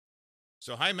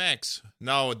So, hi, Max.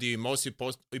 Now, the most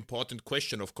important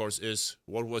question, of course, is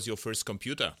what was your first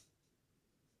computer?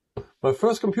 My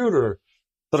first computer.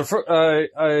 So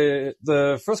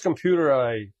the first computer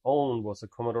I owned was a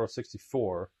Commodore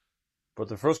 64, but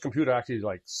the first computer I actually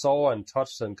like saw and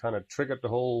touched and kind of triggered the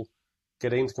whole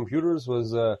getting into computers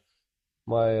was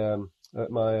my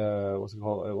what's it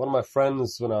called? One of my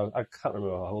friends when I can't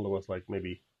remember how old I was, like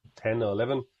maybe 10 or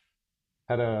 11,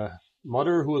 had a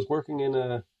mother who was working in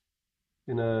a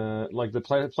like the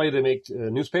play they make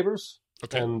newspapers,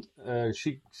 Okay. and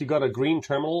she got a green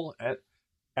terminal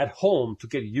at home to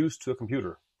get used to a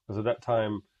computer, because at that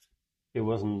time it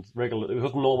wasn't regular. It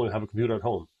wasn't normal to have a computer at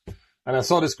home. And I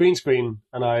saw this green screen,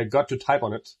 and I got to type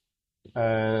on it,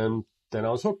 and then I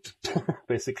was hooked.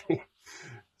 Basically,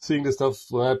 seeing the stuff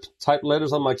when I typed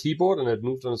letters on my keyboard and it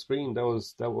moved on the screen,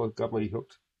 that what got me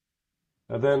hooked.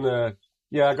 And then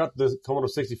yeah, I got the Commodore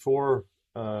 64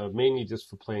 mainly just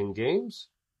for playing games.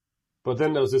 But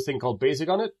then there was this thing called BASIC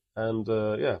on it, and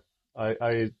yeah,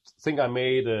 I think I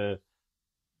made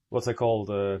what's it called?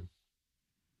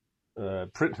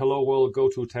 Print hello world go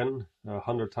to 10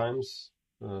 100 times,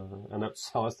 and that's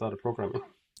how I started programming.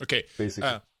 Okay.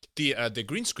 Basically, The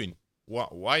green screen.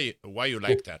 Why you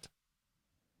like that?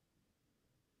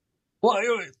 well,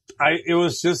 it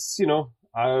was just it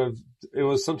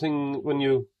was something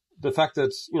the fact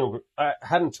that I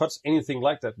hadn't touched anything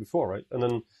like that before, right? And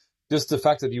then just the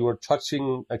fact that you were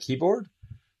touching a keyboard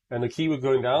and the key was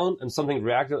going down and something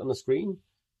reacted on the screen.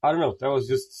 I don't know. That was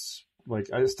just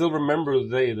like, I still remember the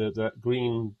day that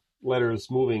green letters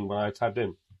moving when I typed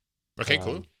in. Okay,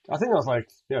 cool. I think I was like,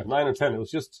 9 or 10. It was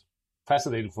just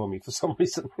fascinating for me for some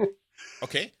reason.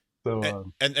 Okay.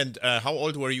 So, And how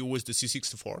old were you with the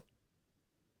C64?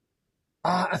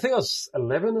 I think I was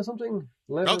 11 or something.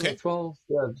 11 Okay. or 12.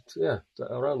 Yeah,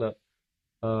 around that.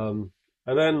 And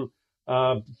then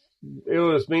it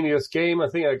was mainly this game. I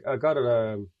think I got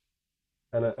it.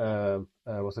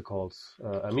 What's it called?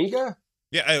 Amiga?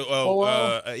 Yeah. Oh,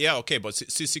 wow. Yeah. Okay, but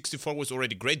C64 was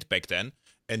already great back then.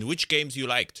 And which games you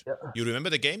liked? Yeah. You remember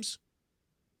the games?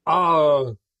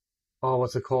 Oh,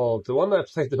 what's it called? The one I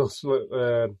played the most,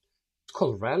 it's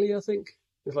called Rally, I think.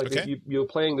 It's like Okay. you're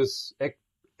playing this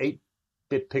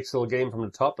 8-bit pixel game from the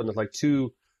top, and there's like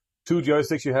two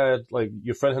joysticks. You had, like,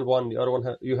 your friend had one, the other one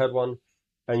you had one,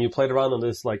 and you played around on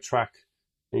this like track,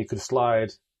 and you could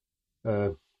slide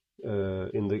in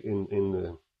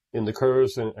the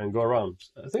curves and go around.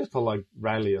 I think it's called like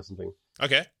Rally or something.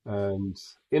 Okay. And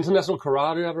International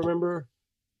Karate, I remember.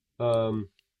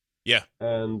 Yeah.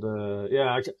 And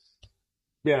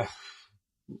yeah, a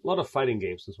lot of fighting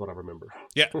games is what I remember.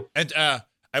 Yeah. And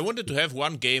I wanted to have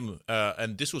one game,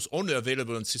 and this was only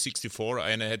available on C64,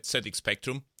 and I had ZX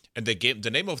Spectrum, and the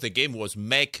name of the game was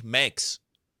Max.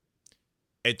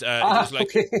 It was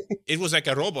like okay. it was like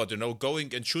a robot,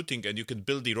 going and shooting, and you could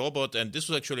build the robot. And this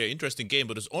was actually an interesting game,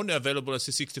 but it's only available on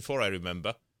C64, I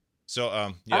remember. So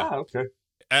yeah. Okay.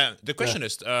 The question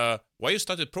is, why you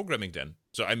started programming then?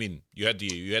 So I mean, you had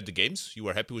the games, you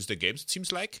were happy with the games. It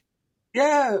seems like.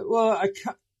 Yeah, well,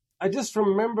 I just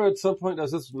remember at some point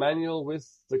there's this manual with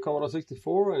the Commodore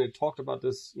 64, and it talked about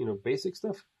this, basic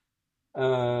stuff.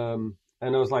 And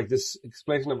there was like this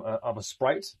explanation of a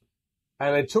sprite,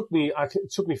 and it took me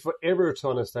forever to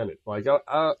understand it. Like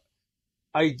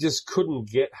I just couldn't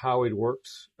get how it worked.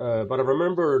 But I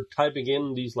remember typing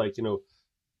in these, like,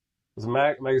 there's a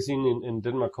magazine in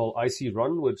Denmark called IC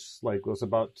Run, which like was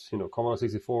about Commodore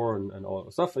 64 and all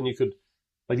that stuff, and you could,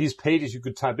 like, these pages you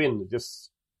could type in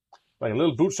just like a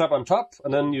little bootstrap on top,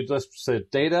 and then you just say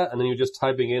data, and then you're just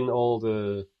typing in all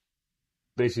the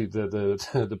basically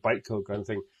the byte code kind of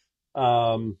thing,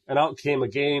 and out came a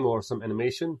game or some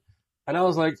animation, and I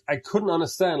was like, I couldn't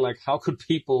understand, like, how could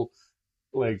people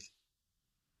like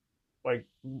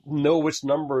know which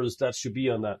numbers that should be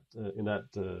on that in that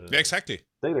Yeah, exactly.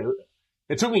 data.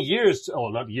 It took me years,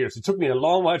 not years. It took me a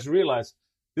long while to realize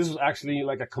this was actually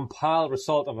like a compiled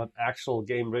result of an actual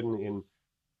game written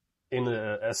in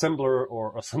an assembler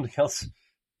or something else.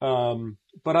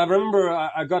 But I remember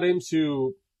I got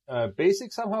into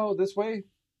BASIC somehow this way,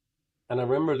 and I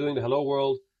remember doing the Hello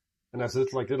World, and there's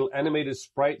this like little animated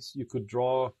sprites you could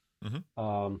draw.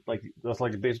 Mm-hmm. Like that's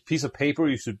like a piece of paper.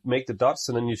 You should make the dots,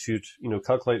 and then you should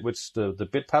calculate which the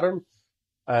bit pattern,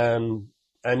 and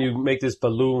you make this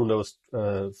balloon that was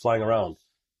flying around.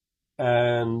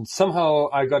 And somehow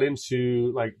I got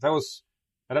into, like, that was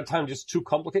at that time just too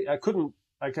complicated. I couldn't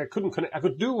connect. I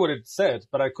could do what it said,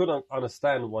 but I couldn't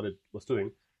understand what it was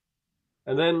doing.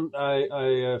 And then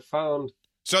I found.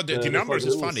 So the numbers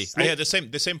is funny. I had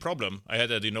the same problem. I had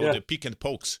Yeah. the peek and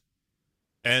pokes,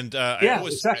 and Yeah,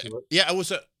 exactly. I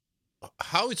was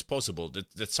how it's possible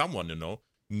that someone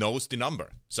knows the number.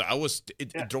 So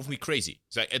it drove me crazy.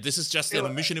 It's like, this is just a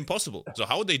Mission Impossible. So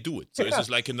how they do it? So it's just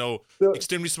like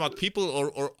extremely smart people,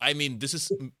 or I mean, this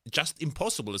is just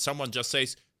impossible. Someone just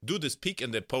says, do this peek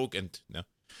and the poke and no.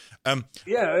 The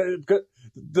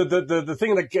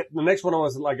thing that the next one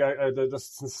was like the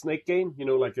snake game, you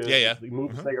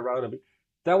move the snake around a bit.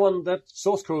 That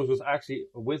source code was actually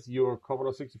with your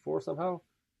Commodore 64 somehow.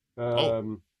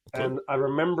 Cool. And I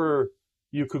remember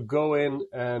you could go in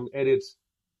and edit.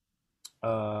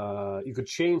 You could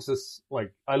change this.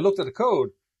 Like I looked at the code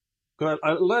because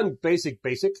I learned basic,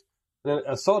 and then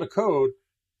I saw the code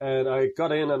and I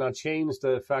got in and I changed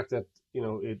the fact that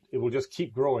it will just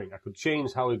keep growing. I could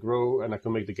change how it grow and I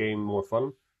could make the game more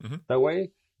fun that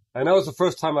way. And that was the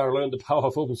first time I learned the power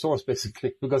of open source,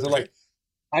 basically, because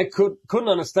I couldn't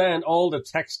understand all the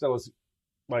text that was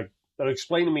like that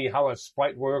explained to me how a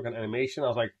sprite work and animation. I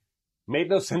was like, made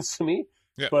no sense to me.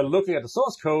 Yeah. But looking at the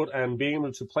source code and being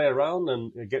able to play around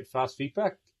and get fast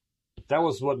feedback, that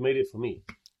was what made it for me.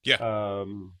 Yeah.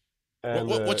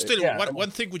 One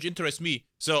thing which interests me.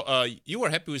 So you were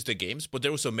happy with the games, but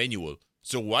there was a manual.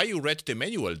 So why you read the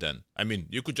manual then? I mean,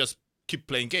 you could just keep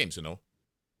playing games,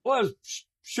 Well,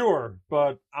 sure,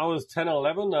 but I was 10 or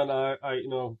 11, and I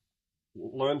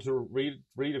learned to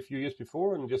read a few years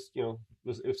before, and just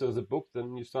if there's a book,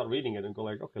 then you start reading it and go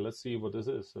like, okay, let's see what this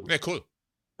is. And yeah, cool.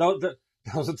 There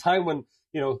was a time when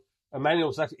a manual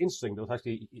was actually interesting. There was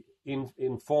actually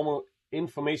informal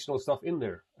informational stuff in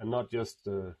there, and not just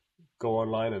go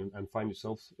online and find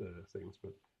yourself things.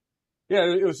 But yeah,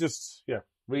 it was just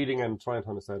reading and trying to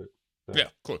understand it. So. Yeah,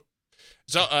 cool.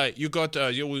 So you got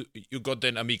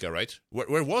then Amiga, right?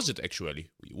 Where was it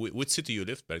actually? Which city you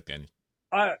lived back then?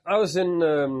 I was in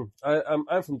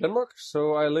I'm from Denmark,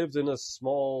 so I lived in a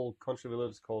small country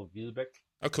village called Hvidebæk.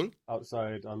 Oh, cool!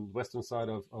 Outside on the western side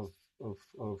of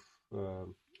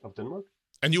Denmark.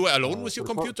 And you were alone with your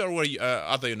computer, or were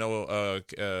other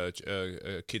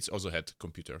kids also had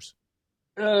computers?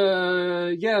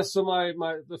 Yeah. So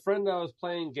the friend I was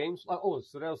playing games.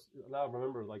 So that was, now I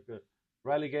remember, like the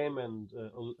rally game and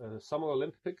Summer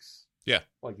Olympics. Yeah.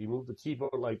 Like you move the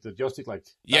keyboard, like the joystick, like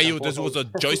this was a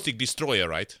joystick destroyer,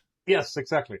 right? Yes,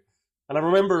 exactly. And I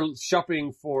remember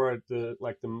shopping for the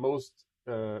most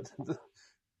the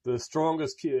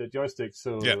strongest joystick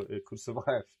so it could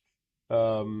survive.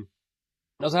 I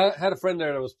had a friend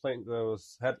there that was playing.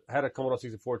 Had a Commodore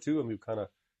 64 too, and we kind of.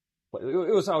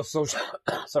 It was our social,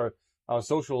 our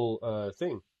social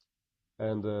thing,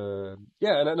 and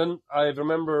and then I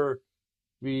remember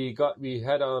we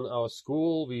had on our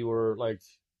school. We were like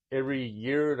every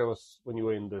year. There was when you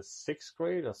were in the 6th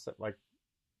grade, or like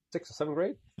 6th or 7th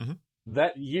grade. Mm-hmm.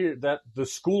 That year, that the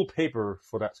school paper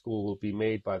for that school will be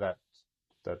made by that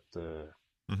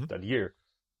year,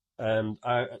 and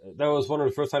that was one of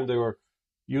the first time they were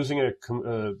using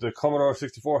the Commodore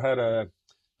 64 had a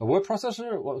word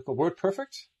processor, what's called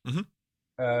WordPerfect. Mm-hmm.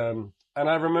 And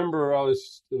I remember I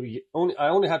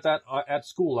only had that at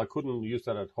school. I couldn't use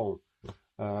that at home.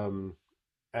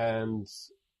 And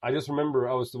I just remember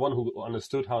I was the one who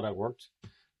understood how that worked.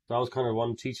 So I was kind of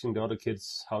one teaching the other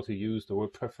kids how to use the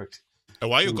WordPerfect.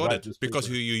 Why you got it? Because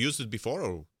you used it before,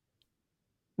 or?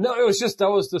 No, it was just that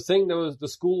was the thing. The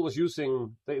school was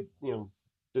using.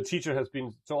 The teacher has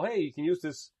been told, "Hey, you can use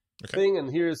this thing,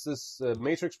 and here's this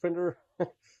matrix printer."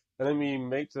 And then we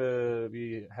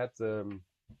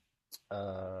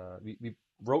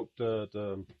wrote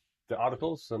the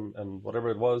articles and whatever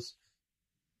it was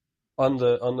on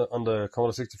the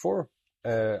Commodore 64.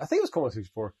 I think it was Commodore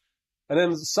 64, and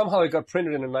then somehow it got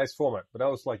printed in a nice format. But I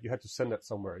was like, you had to send that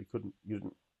somewhere.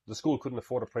 The school couldn't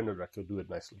afford a printer that could do it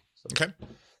nicely. So, okay.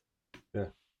 Yeah.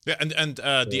 Yeah, and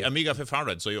the Amiga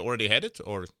 500. So you already had it,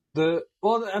 or the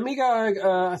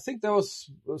Amiga? I think that was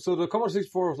so. The Commodore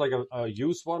 64 was like a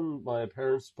used one my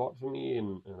parents bought for me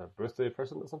in a birthday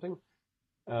present or something.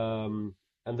 And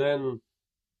then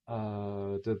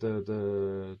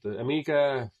the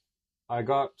Amiga I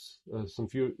got some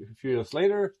few years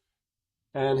later,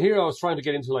 and here I was trying to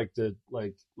get into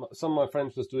some of my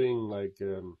friends was doing like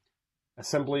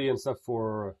assembly and stuff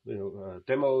for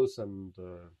demos and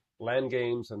LAN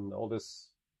games and all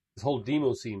this whole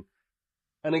demo scene.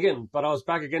 And again, but I was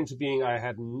back again to being I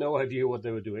had no idea what they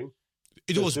were doing.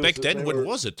 It was back then. When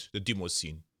was it, the demo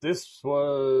scene? This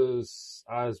was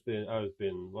I've been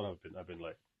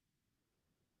like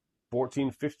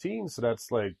 14, 15, so that's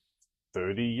like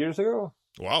 30 years ago.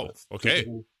 Wow. Okay.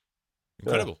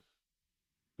 Incredible.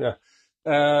 Yeah.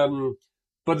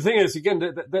 But the thing is, again,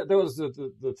 that was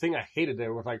the thing I hated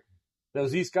there was like, there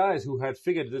was these guys who had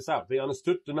figured this out. They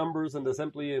understood the numbers and the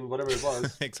assembly and whatever it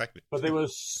was. Exactly. But they were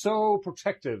so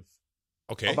protective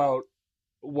about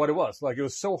what it was. Like, it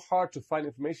was so hard to find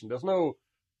information. There was no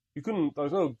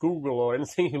Google or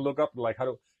anything you look up, like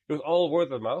it was all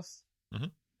word of mouth.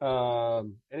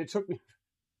 And it took me,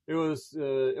 it was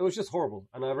just horrible.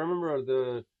 And I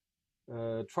remember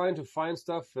trying to find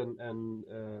stuff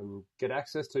and get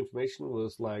access to information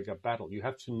was like a battle. You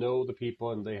have to know the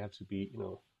people and they have to be,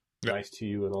 nice to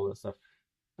you and all that stuff.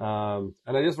 And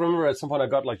I just remember at some point I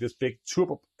got like this big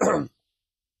Turbo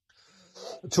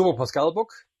Pascal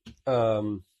book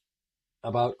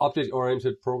about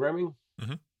object-oriented programming.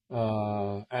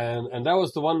 And that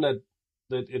was the one that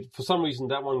for some reason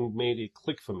that one made it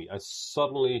click for me. I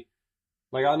suddenly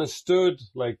I understood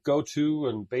like go-to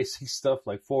and basic stuff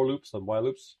like for loops and while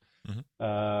loops, and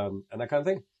that kind of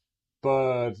thing.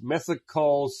 But method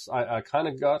calls I kind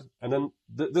of got, and then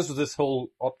this was this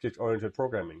whole object-oriented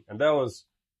programming, and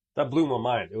that blew my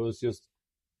mind. It was just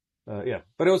but it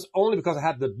was only because I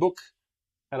had the book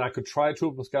and I could try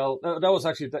Turbo Pascal. That was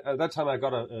actually at that time I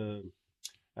got a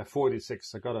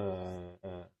 486. I got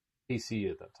a PC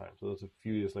at that time, so that was a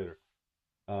few years later.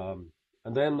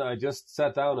 And then I just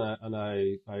sat down and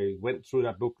I went through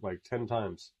that book like 10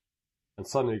 times, and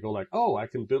suddenly go like, oh, I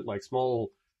can build like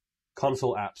small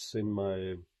console apps in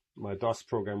my DOS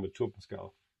program with Turbo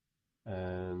Pascal.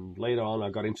 And later on, I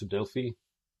got into Delphi,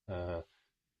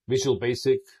 Visual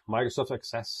Basic, Microsoft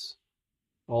Access,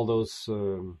 all those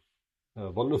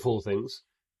wonderful things.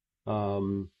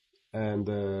 And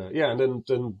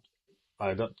then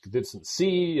I did some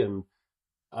C, and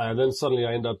then suddenly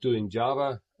I ended up doing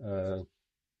Java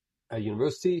at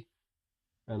university,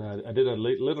 and I did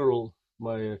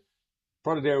my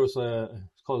project there was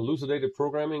it's called elucidated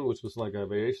programming, which was like a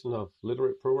variation of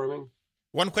literate programming.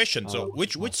 One question. So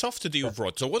which software do you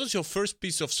write? So what is your first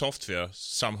piece of software?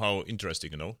 Somehow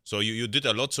interesting, So you did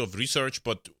a lot of research,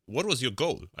 but what was your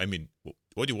goal? I mean,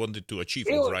 what you wanted to achieve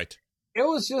or write? It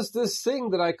was just this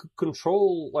thing that I could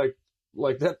control, like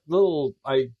that little.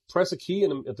 I press a key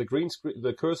and at the green screen,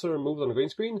 the cursor moves on the green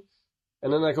screen,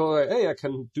 and then I go, hey, I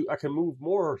can move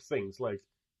more things. Like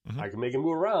I can make it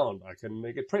move around. I can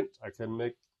make it print. I can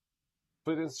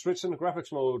put it switch in the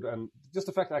graphics mode, and just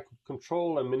the fact that I could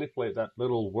control and manipulate that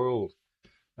little world,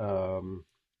 and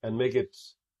make it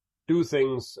do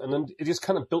things, and then it just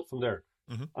kind of built from there.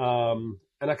 And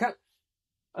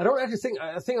I don't actually think.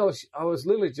 I think I was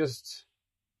literally just.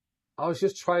 I was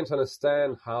just trying to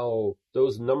understand how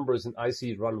those numbers in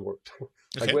IC Run worked.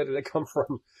 Like, where did they come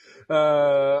from?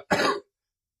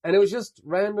 And it was just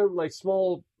random, like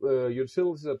small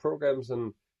utilities and programs,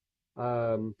 and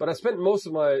but I spent most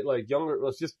of my younger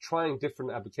was just trying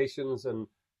different applications, and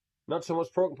not so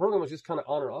much program was just kind of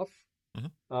on or off.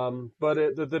 But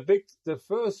the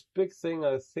first big thing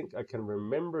I think I can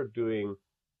remember doing,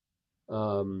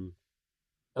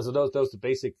 as those the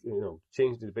basic,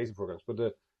 changing the basic programs. But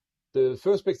the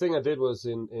first big thing I did was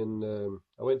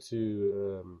I went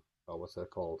to what's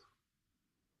that called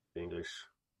in English?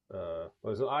 Well,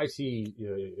 it's an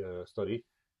IT study,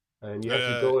 and you have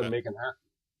to go and make an app.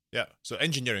 Yeah, so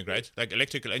engineering, right? Like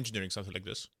electrical engineering, something like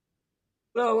this.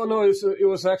 No, it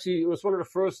was one of the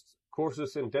first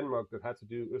courses in Denmark that had to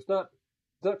do. It's not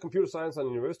computer science at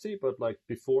university, but like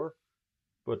before.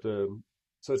 But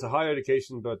so it's a higher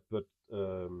education, but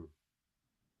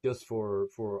just for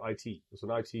IT. It's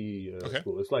an IT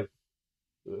school. It's like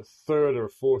the third or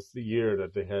fourth year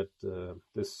that they had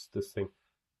this thing.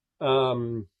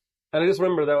 And I just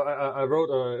remember that I wrote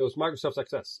it was Microsoft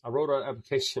Access. I wrote an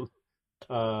application.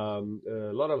 A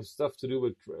lot of stuff to do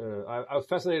with. I was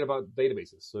fascinated about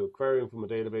databases, so querying from a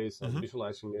database and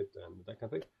visualizing it and that kind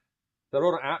of thing. So I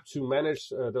wrote an app to manage.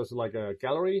 There was like a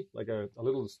gallery, like a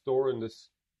little store in this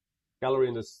gallery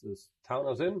in this town I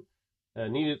was in.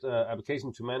 Needed an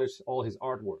application to manage all his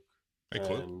artwork.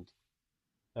 And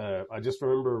I just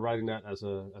remember writing that as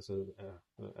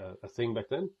a thing back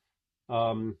then.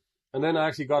 And then I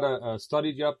actually got a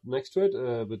study job next to it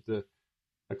with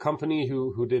a company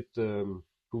who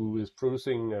is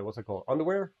producing what's it called,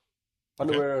 underwear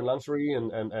and lingerie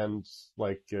and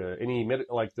like any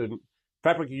like the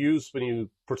fabric you use when you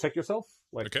protect yourself,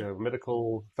 like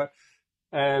medical fabric.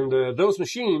 And those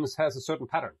machines has a certain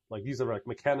pattern. Like these are like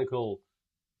mechanical,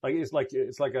 like it's like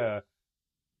a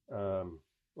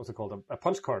what's it called, a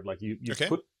punch card. Like you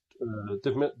put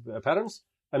different patterns,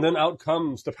 and then out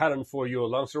comes the pattern for your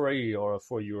lingerie or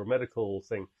for your medical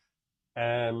thing.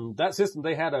 And that system,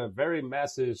 they had a very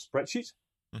massive spreadsheet,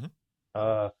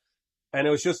 and it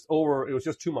was just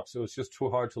too much. It was just too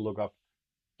hard to look up.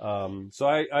 So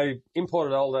I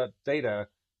imported all that data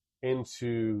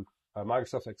into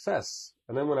Microsoft Access.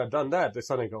 And then when I've done that, they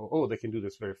suddenly go, oh, they can do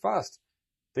this very fast.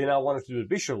 They now wanted to do it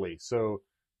visually. So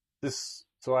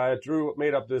I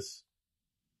made up this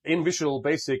in Visual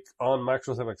Basic on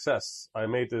Microsoft Access. I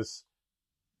made this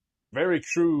very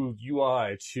crude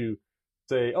UI to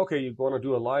say, okay, you want to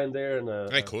do a line there and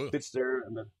a cool. stitch there,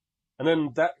 and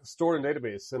then that stored in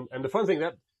database. And the fun thing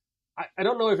that I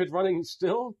don't know if it's running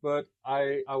still, but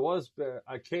I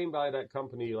came by that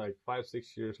company like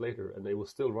 5-6 years later, and they were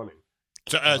still running.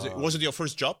 So was it your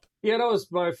first job? Yeah, that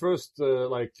was my first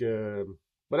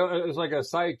but it was like a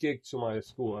side gig to my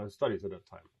school. I studied at that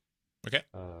time. Okay.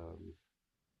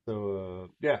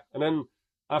 And then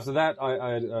after that,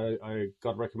 I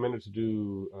got recommended to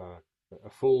do a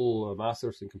full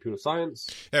master's in computer science.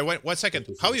 Hey, wait 1 second.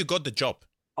 How you got the job?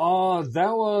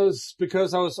 That was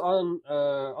because I was on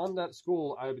that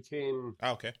school. I became.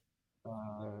 Okay.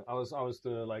 I was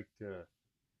the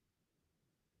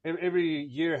every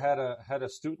year had a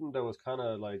student that was kind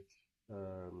of like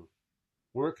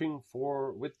working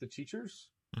with the teachers.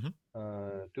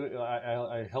 Mm-hmm.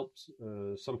 I helped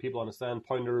some people understand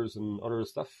pointers and other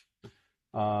stuff.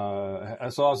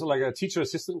 And so I was like a teacher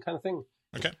assistant kind of thing.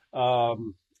 Okay.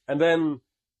 And then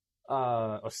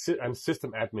and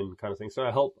system admin kind of thing. So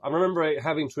I remember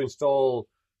having to install.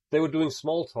 They were doing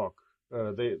Smalltalk.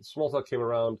 Smalltalk came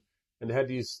around, and they had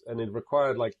these, and it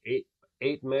required like 8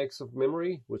 megs of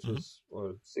memory, which was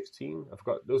 16. I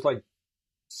forgot. It was like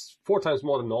 4 times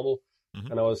more than normal.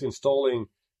 And I was installing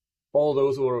all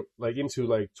those were like into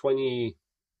like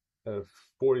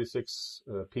 46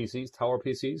 PCs, tower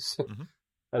PCs.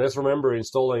 And I just remember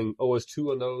installing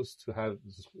OS2 on those to have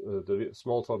the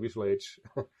Smalltalk Visual Age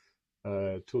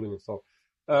tooling installed.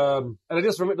 And I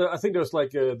just remember, I think there was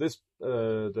like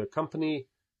the company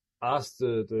asked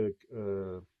the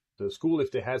school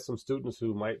if they had some students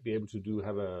who might be able to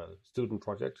have a student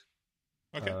project,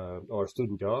 or a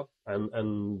student job,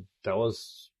 and that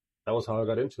was how I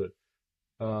got into it.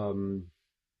 And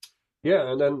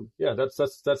then that's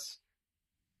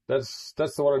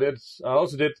the one I did. I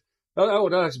also did.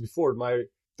 Not actually before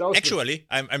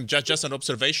I'm just an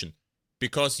observation,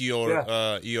 because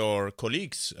your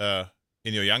colleagues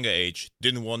in your younger age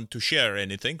didn't want to share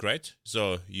anything, right?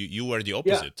 So you were the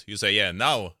opposite. You say,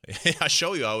 now I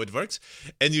show you how it works,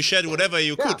 and you shared whatever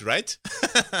you could, right?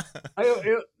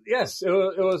 Yes, it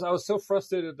was. I was so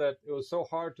frustrated that it was so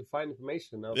hard to find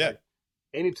information. I was like,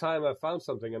 anytime I found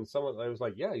something and someone, I was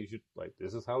like, you should, like,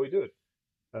 this is how we do it.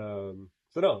 So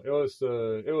no, it was.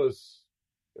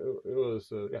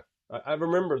 I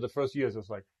remember the first years, it was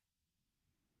like,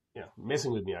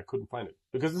 messing with me. I couldn't find it,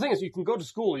 because the thing is, you can go to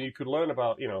school and you could learn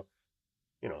about,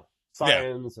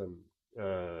 science, and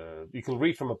you can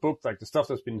read from a book, like the stuff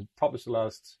that's been published the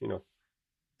last,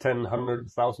 10,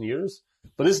 100,000 years.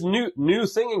 But this new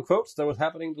thing in quotes that was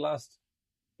happening the last,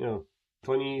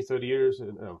 20, 30 years,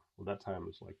 and that time it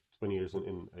was like 20 years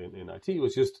in IT,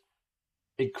 was just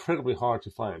incredibly hard to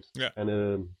find. Yeah.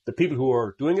 And the people who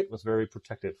were doing it was very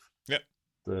protective. Yeah.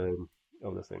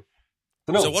 Of the thing.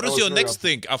 So what was your next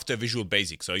thing after Visual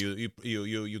Basic? So you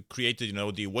created,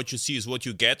 the what you see is what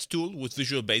you get tool with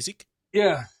Visual Basic?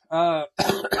 Yeah. What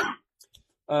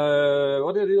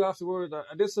did I do afterward?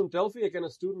 I did some Delphi, again, a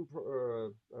student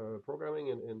programming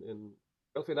in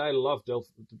Delphi, and I love Delphi.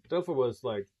 Delphi was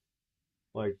like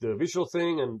the visual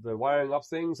thing and the wiring up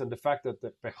things, and the fact that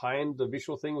behind the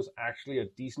visual thing was actually a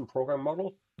decent program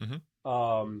model.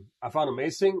 I found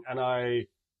amazing, and I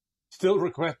still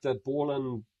regret that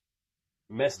Borland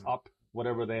messed up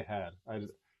whatever they had. I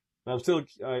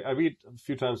read a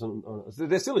few times on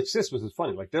they still exist, which is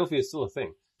funny. Like, Delphi is still a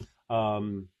thing.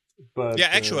 But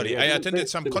actually, I attended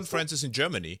some conferences in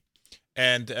Germany,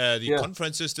 and the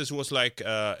conferences, this was like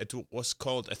it was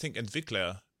called, I think,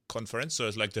 Entwickler conference, so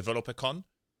it's like DeveloperCon,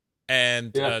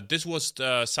 and this was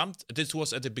this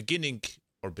was at the beginning.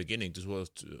 This was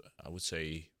I would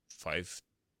say 5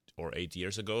 or 8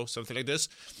 years ago, something like this.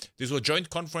 This was a joint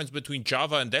conference between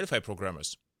Java and Delphi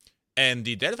programmers, and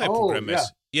the Delphi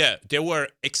programmers, they were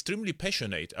extremely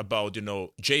passionate about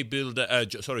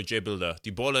JBuilder,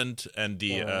 the Borland and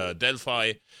the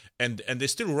Delphi, and they're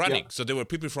still running. So there were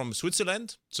people from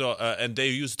Switzerland, and they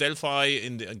used Delphi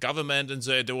in the government, and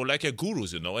they were like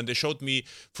gurus, and they showed me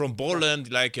from Borland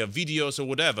like videos or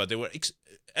whatever. They were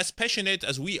as passionate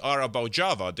as we are about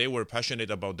Java. They were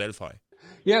passionate about Delphi.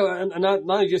 Yeah, and now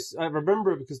I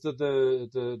remember, because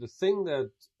the thing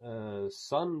that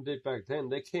Sun did back then,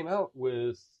 they came out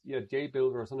with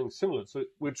JBuilder or something similar, so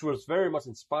which was very much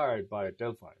inspired by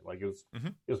Delphi. Like, it was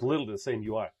literally the same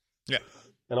UI. Yeah,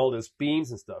 and all these beans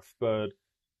and stuff, and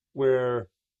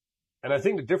I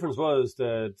think the difference was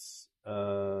that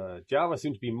Java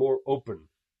seemed to be more open.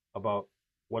 about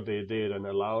what they did and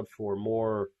allowed for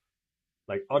more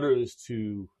like others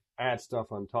to add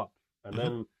stuff on top. And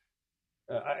then,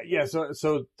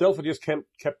 so Delphi just kept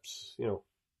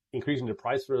increasing the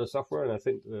price for the software. And I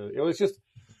think it was just,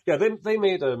 they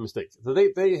made a mistake. So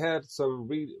they had some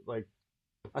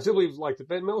I still believe like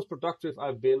the most productive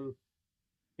I've been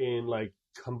in like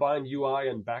combined UI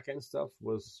and backend stuff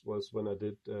was when I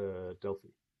did Delphi.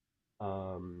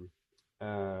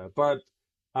 But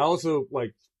I also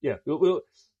I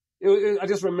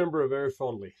just remember it very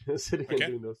fondly sitting and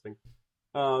doing those things.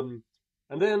 And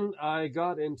then I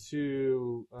got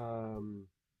into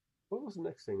what was the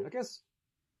next thing? I guess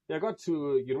I got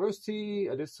to university.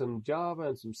 I did some Java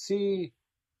and some C.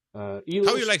 How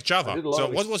you like Java? So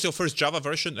what was your first Java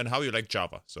version, and how you like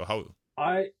Java? So how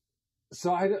I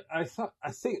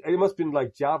think it must have been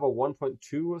like Java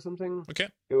 1.2 or something. Okay.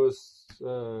 It was.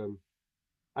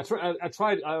 I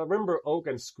tried. I remember Oak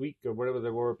and Squeak or whatever they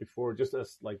were before, just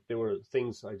as like they were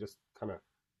things I just kind of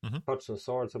touched or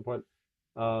saw at some point.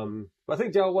 But I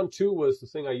think Java 1.2 was the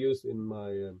thing I used in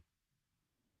my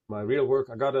my real work.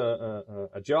 I got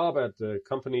a job at a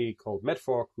company called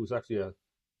Medfork, who's actually a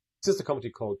sister company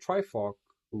called Trifork,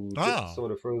 who did some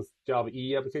of the first Java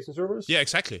EE application servers. Yeah,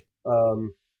 exactly.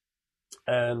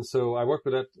 And so I worked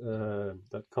with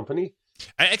that company.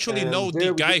 I actually know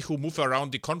the guy who moved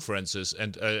around the conferences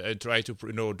and try to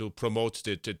to promote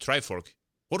the Trifork.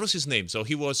 What was his name? So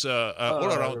he was all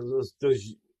around.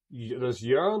 There's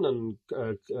Jörn and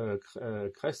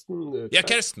Kirsten.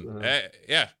 Kirsten.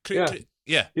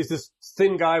 Yeah. He's this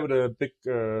thin guy with a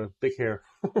big hair.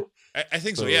 I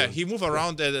think so. Yeah, he moved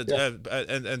around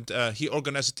and he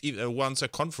organized once a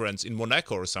conference in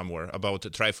Monaco or somewhere about the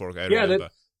Trifork. I remember.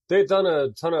 They've done a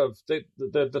ton of.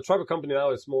 The Trifork company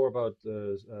now is more about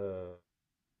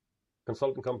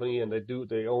consulting company, and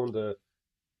they own the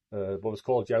what was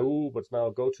called Yahoo, but it's now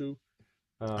GoTo.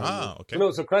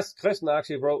 Okay. So Kristen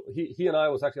actually wrote. He and I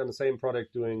was actually on the same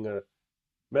project doing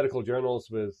medical journals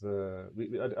with. I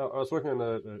was working on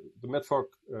the Medfork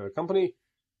company,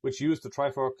 which used the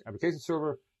Trifork application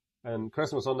server, and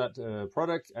Kristen was on that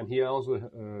product, and he also.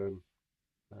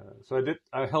 So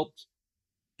I helped.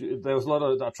 There was a lot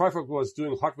of Trifork was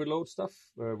doing hot reload stuff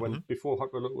before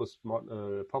hot reload was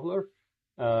popular,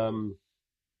 and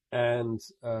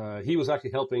he was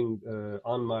actually helping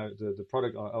on the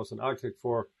product. I was an architect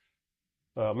for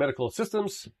medical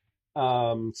systems.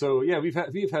 So yeah, we've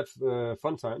had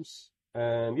fun times,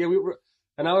 and yeah,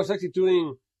 and I was actually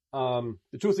doing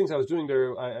the two things I was doing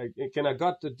there. I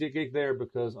got the gig there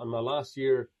because on my last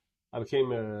year I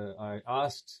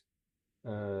asked.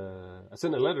 I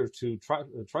sent a letter to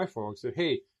Trifork, said,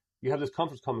 "Hey, you have this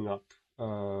conference coming up.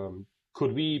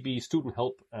 Could we be student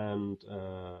help and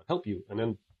help you, and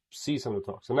then see some of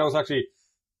the talks?" And that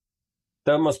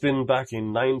must have been back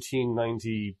in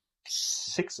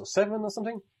 1996 or 7 or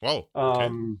something. Wow.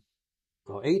 Okay.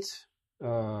 Or 8.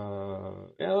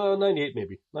 98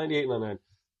 maybe. 98, 99.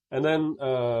 And then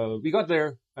we got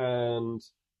there, and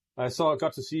I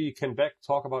got to see Ken Beck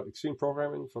talk about extreme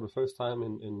programming for the first time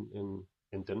in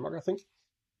Denmark, I think.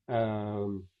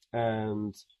 And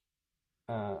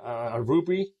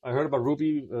Ruby, I heard about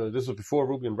Ruby. This was before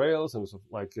Ruby on Rails, and it was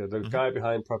like the guy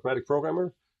behind Pragmatic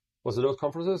Programmer was at those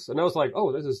conferences, and I was like,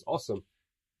 "Oh, this is awesome!"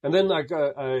 And then I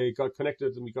got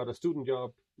connected, and we got a student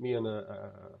job, me and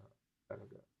a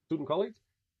student colleague,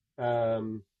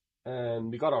 and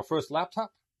we got our first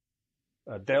laptop,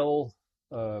 a Dell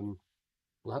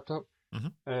laptop.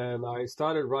 And I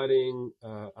started writing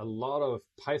a lot of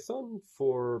Python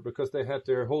because they had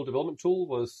their whole development tool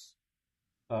was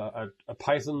a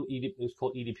Python it's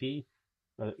called EDP,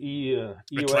 EOS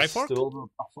Trifork? development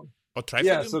platform. Oh,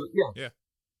 Trifork?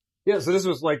 Yeah. So this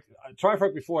was like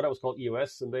Trifork before that was called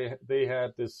EOS, and they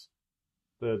had this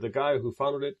the guy who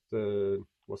founded it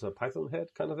was a Python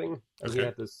head kind of thing, and he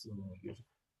had this.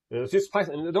 It was just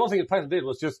Python, and the only thing that Python did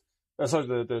was just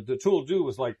the tool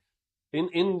was like.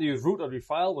 In the root of the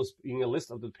file was being a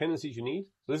list of the dependencies you need.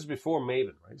 So this is before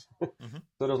Maven, right?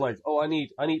 So it was like, I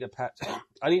need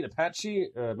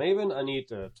Apache, Maven, I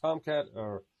need Tomcat,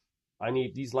 or I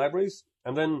need these libraries.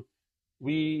 And then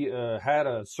we had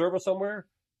a server somewhere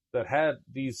that had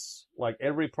these, like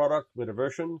every product with a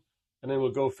version, and then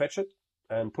we'll go fetch it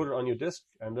and put it on your disk.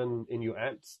 And then in your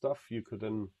Ant stuff, you could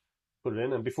then put it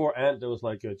in. And before Ant, there was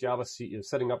like a Java C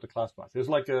setting up the class path. It was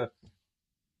like a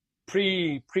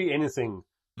pre anything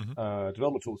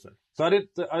development tool set. So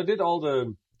I did all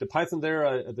the Python there.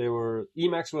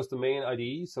 Emacs was the main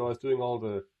IDE, so I was doing all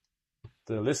the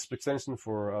Lisp extension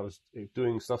I was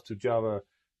doing stuff to Java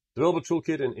developer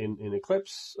toolkit in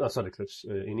Eclipse,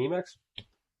 in Emacs,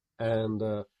 and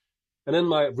And then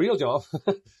my real job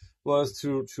was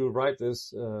to write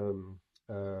this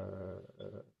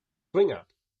Swing app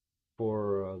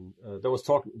for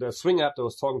the Swing app that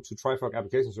was talking to Trifork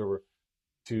application server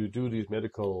to do these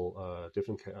medical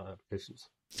different applications.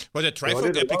 Well, the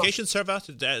Trifork application server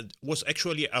that was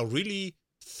actually a really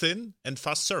thin and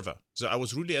fast server, so I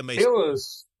was really amazed.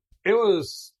 It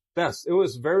was best. It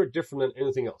was very different than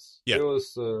anything else. Yeah. It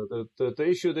was the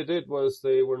issue they did was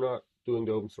they were not doing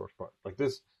the open source part. Like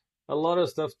this, a lot of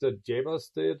stuff that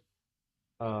JBoss did,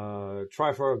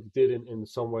 Trifork did in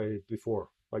some way before.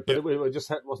 Like, but it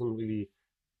just wasn't really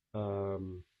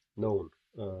known.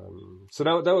 So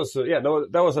that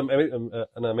was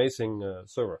an amazing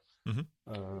server. Mm-hmm.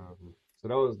 So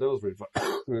that was really fun.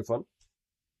 Really fun.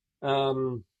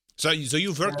 So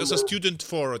you worked as a student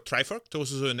for Trifork? That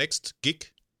was the next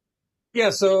gig?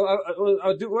 Yeah, so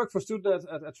I did work for student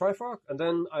at Trifork, and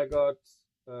then I got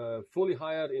fully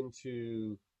hired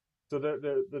into. So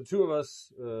the two of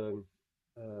us, me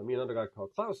and another guy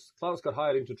called Klaus. Klaus got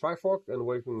hired into Trifork and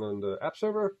working on the app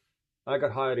server. I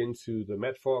got hired into the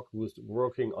Medfork, who was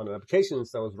working on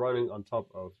applications that was running on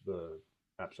top of the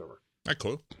app server. Ah,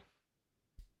 cool.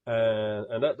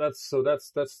 And that's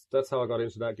how I got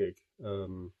into that gig.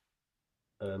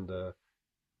 And the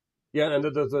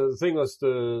thing was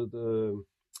the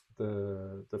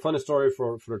funny story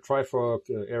for the Trifork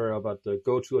area about the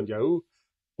GoTo and Yahoo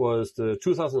was the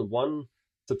 2001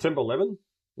 September 11,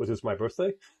 which is my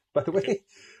birthday, by the way.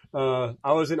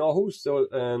 I was in Aarhus,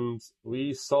 and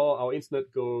we saw our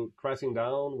internet go crashing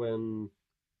down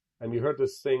and we heard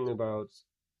this thing about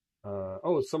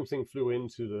something flew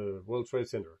into the World Trade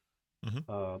Center.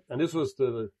 Mm-hmm. And this was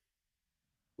the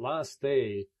last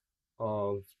day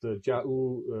of the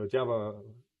Java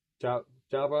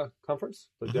conference,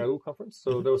 the Mm-hmm. Yahoo conference.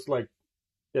 So Mm-hmm. there was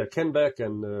Ken Beck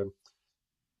and the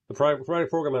private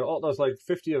program, and all, there was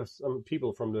 50 of some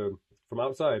people from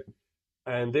outside.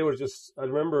 And they were just, I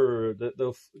remember they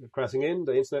were crashing in,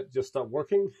 the internet just stopped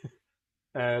working.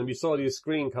 And we saw the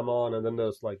screen come on, and then there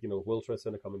was World Trade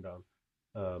Center coming down.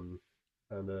 That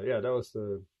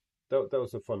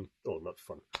was a fun, not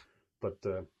fun, but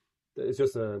it's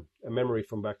just a memory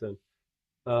from back then.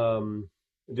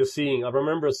 Just seeing, I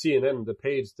remember CNN, the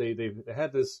page, they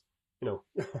had this,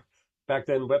 back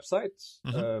then website,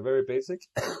 Mm-hmm. very basic,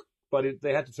 but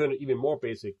they had to turn it even more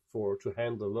basic to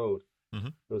handle the load. Mm-hmm.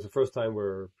 It was the first time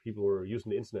where people were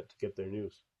using the internet to get their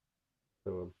news.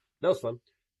 So that was fun.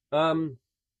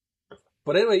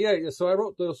 But anyway, so I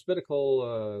wrote those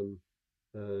medical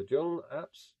journal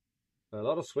apps, a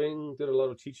lot of Swing, did a lot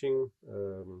of teaching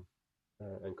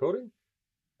and coding.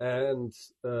 And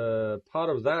part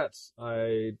of that,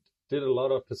 I did a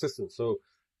lot of persistence. So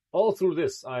all through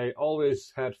this, I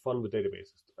always had fun with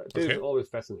databases. Data always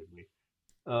fascinated me.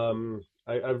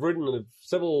 I've written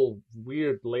several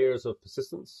weird layers of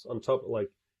persistence on top,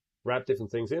 wrap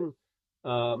different things in.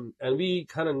 And we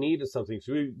kind of needed something.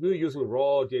 So we were using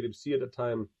raw JDBC at the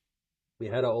time. We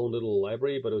had our own little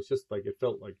library, but it was just it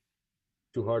felt like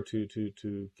too hard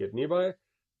to get nearby.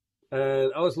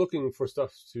 And I was looking for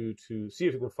stuff to see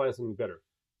if we can find something better.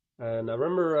 And I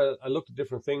remember I looked at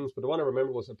different things, but the one I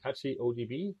remember was Apache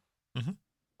ODB.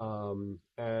 Mm-hmm.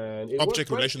 And it Object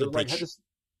Relational Bridge.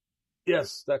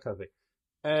 Yes, that kind of thing.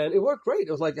 And it worked great.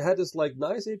 It was it had this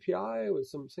nice API with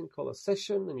something called a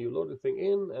session, and you load the thing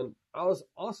in, and I was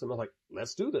awesome. I was like,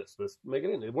 let's do this. Let's make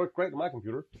it in. It worked great on my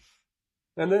computer.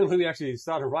 And then when we actually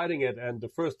started writing it, and the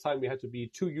first time we had to be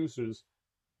 2 users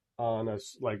on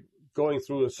going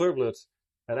through a servlet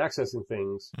and accessing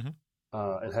things, mm-hmm.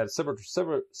 And had separate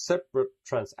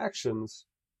transactions,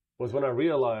 was when I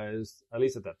realized, at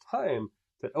least at that time,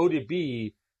 that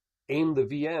ODB in the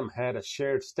VM had a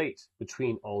shared state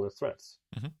between all the threads.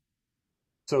 Mm-hmm.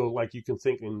 So you can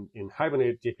think in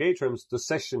Hibernate JPA terms, the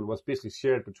session was basically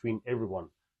shared between everyone,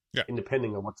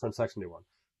 independing on what transaction they want.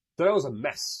 So that was a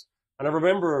mess. And I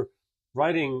remember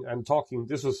writing and talking,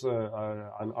 this was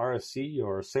an RFC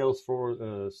or Salesforce,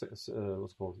 what's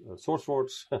it called,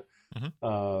 SourceForge.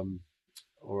 Mm-hmm.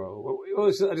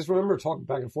 I just remember talking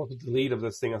back and forth with the lead of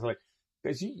this thing. I was like,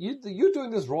 guys, you're doing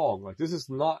this wrong. This is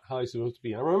not how it's supposed to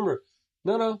be. And I remember,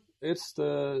 no, it's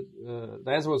the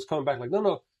answer was coming back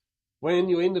no. When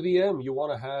you're in the VM, you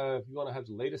want to have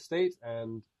the latest state,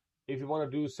 and if you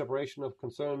want to do separation of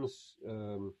concerns,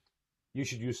 you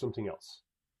should use something else,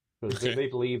 because they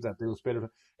believe that it was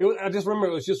better. I just remember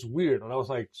it was just weird, and I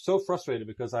was so frustrated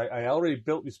because I already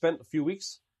we spent a few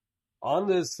weeks on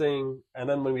this thing, and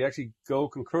then when we actually go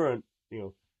concurrent,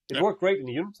 it worked great in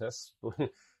the unit tests.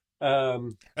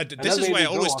 This is why I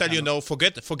always tell you,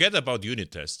 forget about unit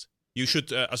tests. You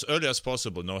should, as early as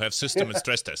possible, have system and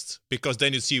stress tests, because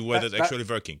then you see whether it's actually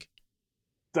working.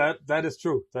 That is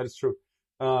true. That is true.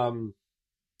 And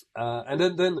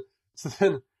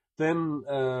then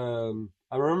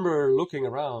I remember looking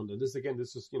around, and this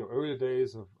is early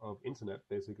days of internet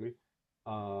basically,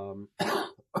 or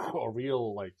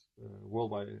real like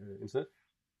worldwide internet,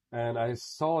 and I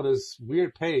saw this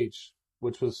weird page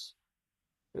which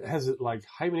has it like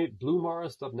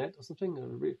hibernateBlueMars.net or something.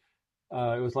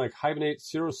 It was like Hibernate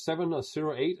 07 or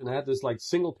 08, and it had this like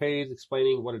single page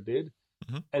explaining what it did,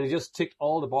 and it just ticked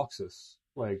all the boxes.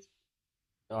 Like,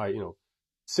 like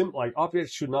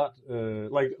objects should not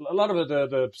like a lot of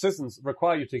the persistence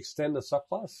require you to extend a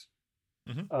subclass,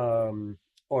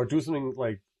 or do something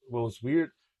like was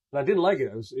weird, and I didn't like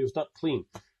it. It was not clean,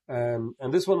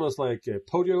 and this one was like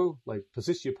Podio, like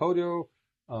Persistio Podio.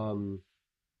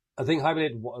 I think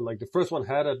Hibernate, like the first one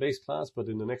had a base class, but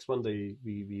in the next one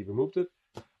we removed it.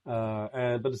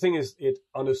 But the thing is, it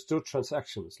understood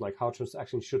transactions, like how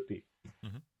transactions should be.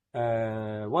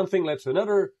 One thing led to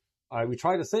another. We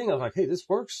tried a thing. I was like, hey, this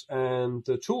works. And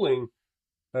the tooling,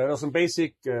 there was some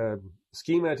basic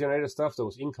schema generator stuff that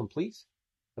was incomplete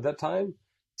at that time.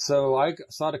 So I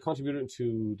started contributing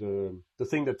to the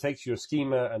thing that takes your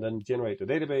schema and then generate the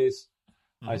database.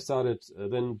 I started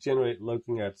then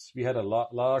we had a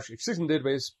large existing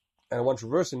database, and I wanted to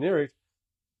reverse engineer it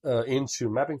into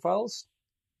mapping files.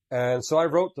 And so I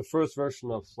wrote the first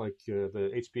version of like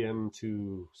the HBM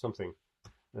to something,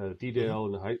 DDL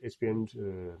and the HBM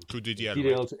to DDL,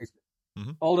 DDL right?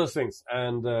 to all those things.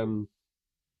 And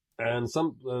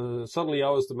suddenly I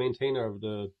was the maintainer of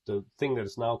the thing that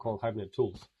is now called Hibernate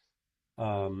Tools.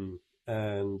 Wow!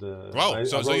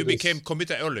 So you became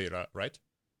committer earlier, right?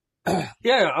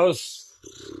 Yeah, I was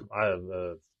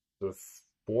the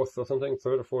fourth or something,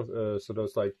 third or fourth. So there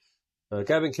was like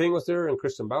Gavin King was there and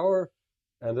Christian Bauer,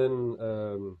 and then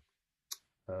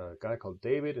a guy called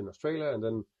David in Australia, and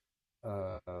then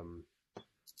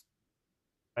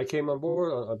I came on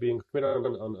board being committed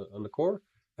on the core,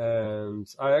 and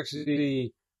I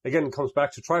actually again comes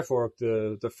back to Trifork.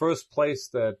 The first place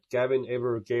that Gavin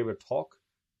ever gave a talk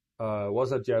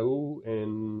was at Yahoo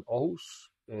in Aarhus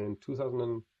in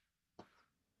 2000.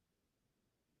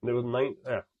 There was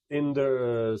in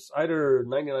the either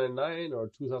 1999 or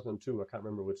 2002. I can't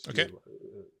remember which. Okay.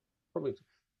 Probably.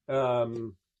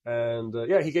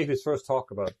 He gave his first talk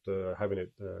about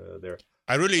Hibernate there.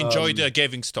 I really enjoyed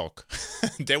Gavin's talk.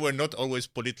 They were not always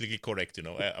politically correct,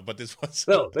 but this was.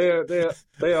 No,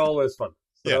 they're always fun.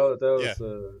 So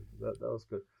that was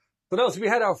good. So we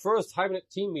had our first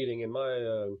Hibernate team meeting in my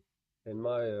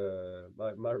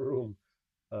room.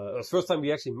 It was the first time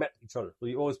we actually met each other.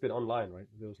 We've always been online, right?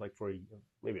 It was like for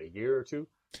maybe a year or two.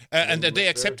 And they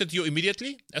accepted you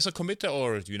immediately as a committer,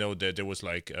 or there was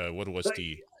like what was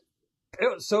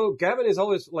So Gavin is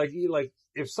always like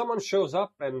if someone shows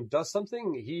up and does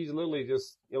something, he's literally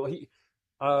just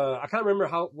I can't remember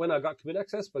when I got commit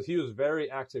access, but he was very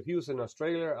active. He was in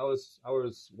Australia. I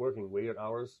was working weird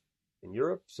hours in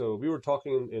Europe, so we were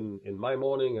talking in my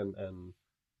morning and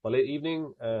my late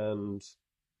evening, and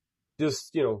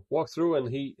just walk through, and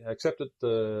he accepted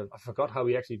I forgot how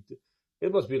he actually did.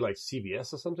 It must be like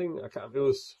CVS or something. It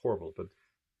was horrible, but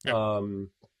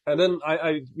and then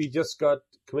we just got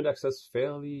commit access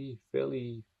fairly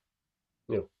early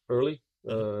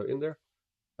in there,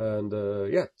 and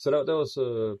so that was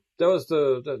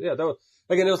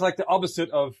again, it was like the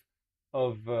opposite of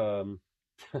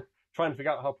trying to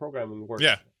figure out how programming works.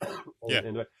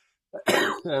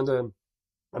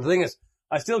 And the thing is,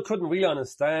 I still couldn't really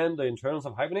understand the internals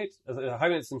of Hibernate.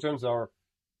 Hibernate's internals are,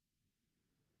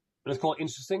 let's call it,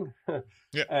 interesting.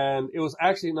 And it was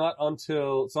actually not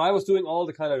until, so I was doing all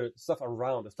the kind of stuff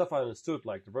around, the stuff I understood,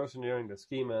 like reverse engineering, the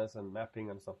schemas and mapping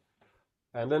and stuff.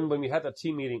 And then when we had that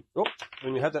team meeting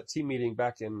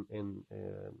back in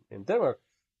Denmark,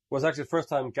 was actually the first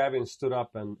time Gavin stood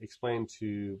up and explained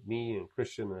to me and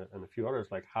Christian and a few others,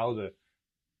 like how the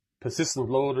persistent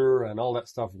loader and all that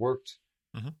stuff worked.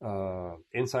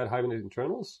 Inside Hibernate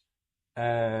internals,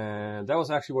 and that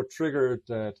was actually what triggered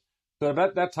that. So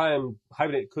at that time,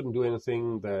 Hibernate couldn't do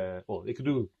anything it could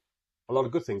do a lot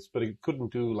of good things, but it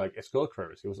couldn't do like SQL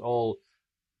queries. It was all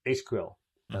HQL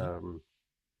on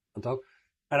top.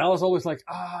 And I was always like,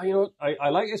 I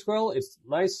like SQL. It's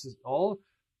nice,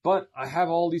 but I have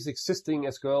all these existing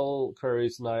SQL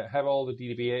queries, and I have all the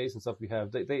DBAs and stuff we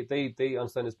have. They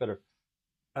understand this better.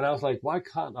 And I was like, why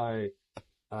can't I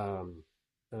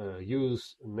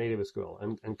use native SQL?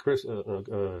 And Chris,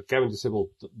 Gavin Disciple,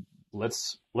 let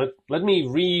me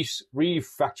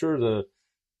refactor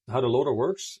how the loader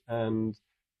works, and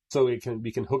so we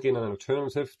can hook in an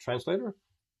alternative translator.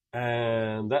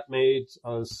 and that made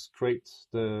us create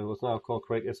what's now called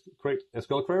Create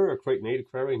SQL Query or Create Native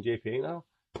Query in JPA now.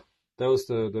 That was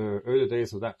the early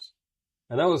days of that.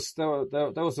 And that was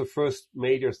the first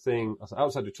major thing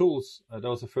outside the tools. That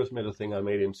was the first major thing I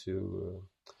made into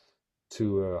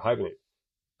Hibernate.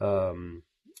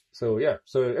 So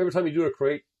every time you do a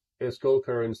create SQL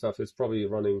query and stuff, it's probably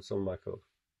running some of my code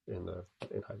in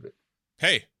Hibernate.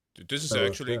 Hey, this is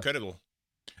actually incredible.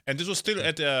 And this was still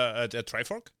at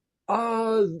Trifork?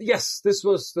 Yes, this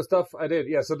was the stuff I did.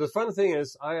 Yeah. So the fun thing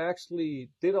is, I actually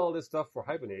did all this stuff for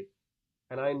Hibernate,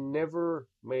 and I never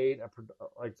made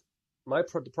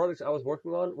the projects I was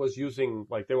working on was using,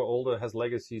 like, they were older, has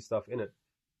legacy stuff in it,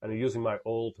 and using my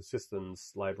old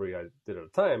persistence library I did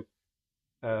at the time.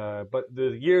 But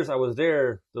the years I was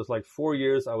there was like 4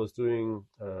 years I was doing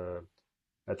a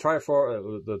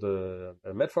Trifork, the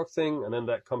Medfork thing, and then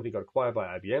that company got acquired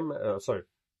by IBM. Sorry,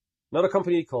 another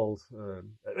company called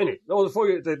anyway. No, the 4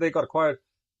 years they got acquired,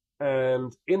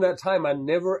 and in that time I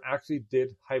never actually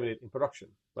did Hibernate in production.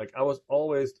 Like, I was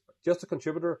always just a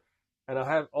contributor, and I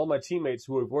have all my teammates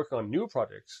who were working on new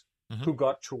projects who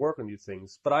got to work on these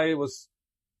things. But I was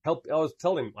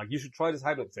telling them, like, you should try this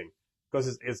Hibernate thing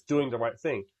because it's doing the right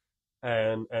thing.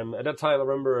 And at that time, I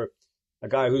remember a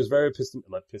guy who was very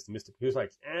not pessimistic. He was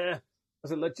like, I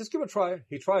said, let's just give it a try.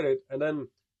 He tried it, and then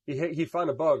he found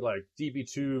a bug like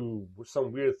DB2,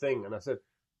 some weird thing. And I said,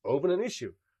 open an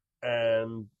issue.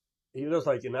 And he was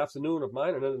like an afternoon of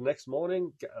mine. And then the next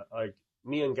morning, like,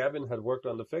 me and Gavin had worked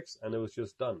on the fix, and it was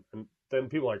just done. And then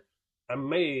people were like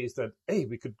amazed that, hey,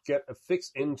 we could get a fix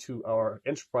into our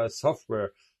enterprise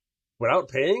software without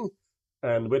paying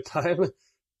and with time.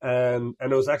 And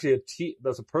there was actually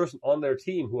there's a person on their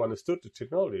team who understood the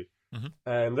technology.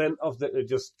 And then it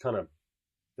just kind of,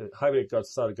 Hibernate got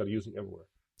using everywhere.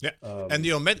 Yeah, and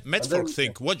your Medfork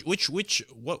thing. What was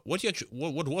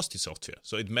the software?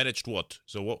 So it managed what?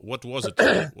 So what was it?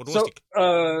 What was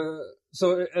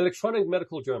so electronic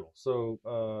medical journal. So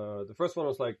the first one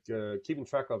was like keeping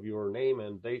track of your name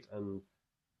and date and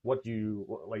what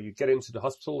you get into the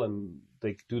hospital, and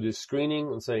they do this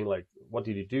screening and saying, like, what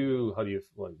did you do? How do you,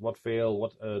 like, what failed?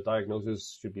 What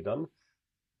diagnosis should be done?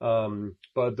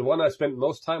 But the one I spent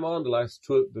most time on the last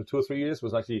 2 or 3 years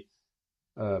was actually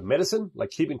medicine, like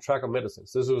keeping track of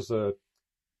medicines. This was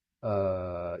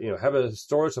have a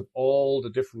storage of all the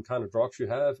different kind of drugs you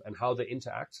have and how they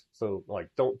interact. So, like,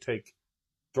 don't take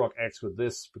drug X with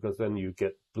this because then you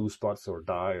get blue spots or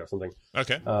die or something.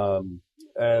 Okay.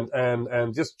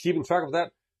 And just keeping track of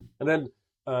that, and then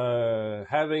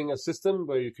having a system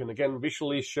where you can again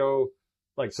visually show,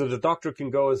 like, so the doctor can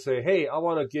go and say, hey, I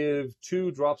want to give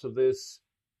 2 drops of this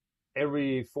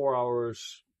every 4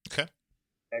 hours. Okay.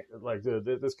 Like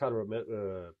this kind of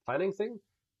planning thing,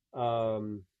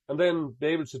 and then be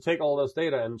able to take all those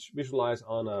data and visualize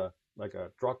on a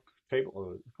drug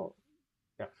table,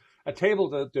 a table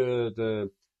that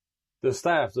the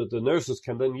staff, the nurses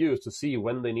can then use to see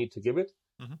when they need to give it,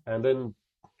 and then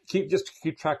keep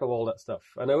track of all that stuff.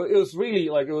 And it was really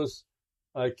like, it was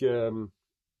like,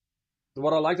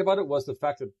 what I liked about it was the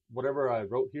fact that whatever I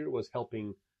wrote here was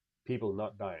helping people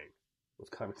not dying.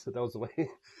 That was the way.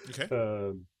 Okay.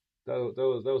 That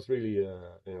was really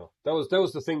that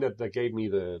was the thing that gave me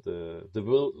the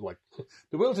will, like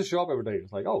the will to show up every day.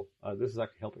 It's like, oh, this is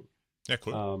actually helping. Yeah,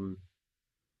 cool.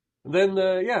 Then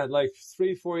like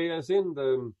 3-4 years in,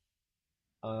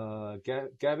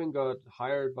 Gavin got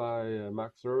hired by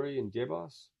Mark Thury in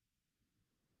JBoss,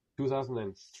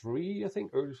 2003, I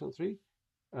think, early 2003.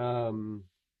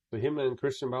 So him and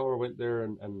Christian Bauer went there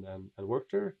and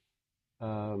worked there.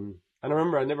 And I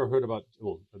remember I had never heard about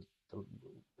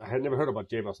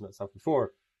JBoss and that stuff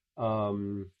before.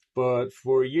 But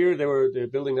for a year they're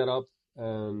building that up,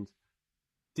 and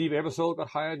Steve Ebersole got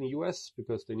hired in the US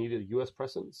because they needed a US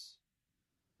presence.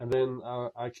 And then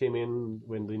I came in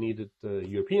when they needed the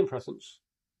European presence.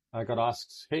 I got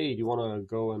asked, hey, do you want to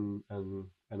go and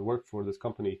work for this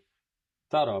company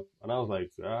startup? And I was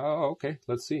like, oh, okay,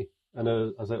 let's see. And I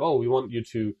was like, oh, we want you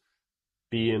to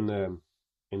be in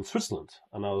Switzerland.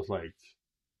 And I was like,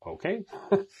 okay,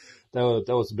 that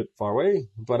was a bit far away.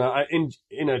 But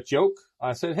in a joke,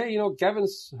 I said, hey,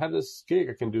 Gavin's had this gig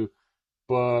I can do,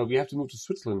 but we have to move to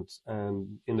Switzerland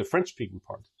and in the French-speaking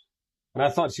part. And I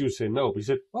thought she would say no, but he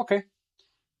said, okay.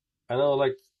 And I was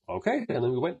like, okay. And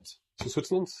then we went to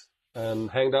Switzerland and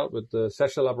hanged out with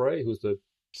Sacha Labouré, who's the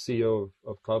CEO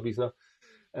of CloudBees now,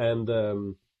 and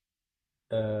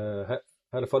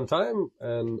had a fun time.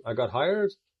 And I got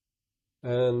hired.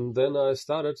 And then I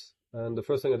started, and the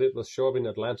first thing I did was show up in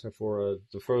Atlanta for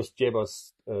the first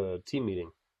JBoss team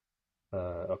meeting,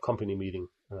 a company meeting,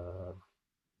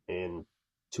 in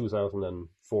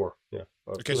 2004. Yeah.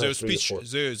 Okay, so 2003 or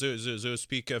 4. you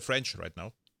speak French right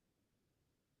now.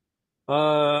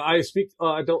 I speak.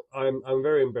 I don't. I'm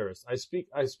very embarrassed. I speak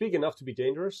enough to be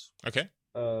dangerous. Okay.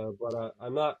 But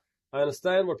I'm not. I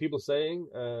understand what people are saying.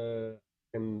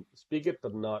 Can speak it,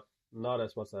 but not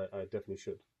as much as I definitely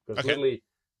should. Because Okay. literally,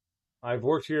 I've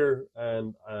worked here,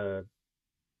 and the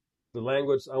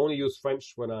language I only use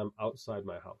French when I'm outside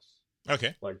my house.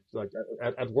 Okay. Like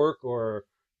at work or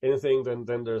anything.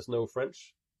 Then there's no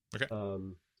French. Okay.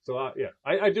 So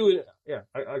I do. Yeah,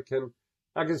 I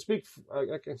can speak.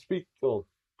 I can speak well,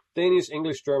 Danish,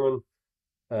 English, German,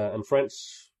 and French.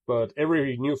 But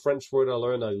every new French word I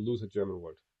learn, I lose a German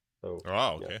word. So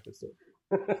Oh, okay. yeah, it's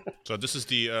So this is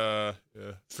the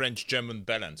French-German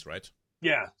balance, right?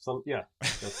 yeah,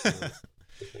 That's,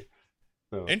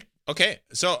 so. Okay.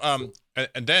 So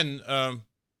and then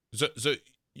so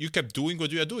you kept doing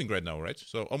what you are doing right now, right?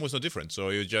 So almost no different. So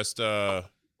you just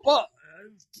Well,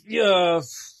 yeah.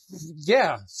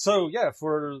 So yeah,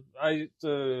 for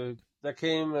that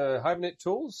came Hibernate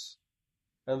Tools,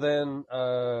 and then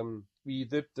we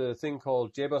did the thing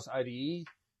called JBoss IDE,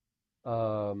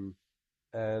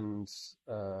 and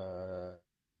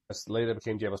as later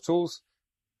became JBoss Tools.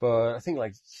 But I think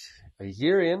like a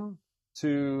year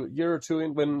or two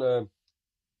in, when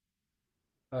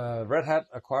Red Hat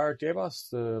acquired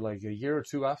JBoss, like a year or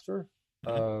two after,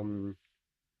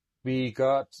 we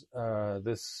got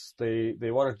this.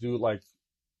 They wanted to do like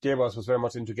JBoss was very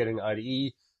much into getting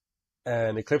IDE,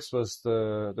 and Eclipse was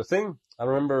the thing. I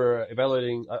remember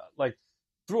evaluating like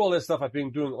through all this stuff I've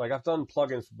been doing. Like I've done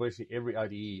plugins for basically every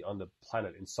IDE on the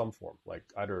planet in some form, like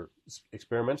either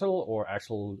experimental or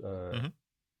actual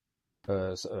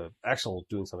actual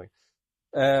doing something.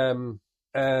 No,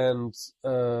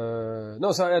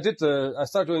 so I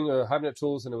started doing Hibernate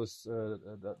Tools, and it was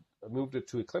I moved it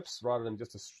to Eclipse rather than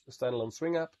just a standalone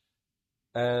Swing app.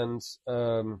 And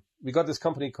we got this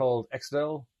company called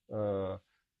Exdel that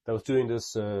was doing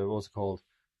this. What was it called?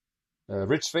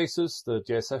 Rich Faces, the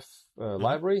JSF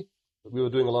library. We were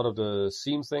doing a lot of the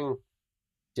seam thing.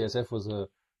 JSF was a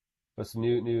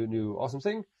new awesome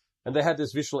thing, and they had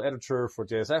this visual editor for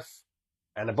JSF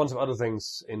and a bunch of other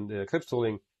things in the Eclipse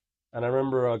tooling. And I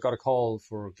remember I got a call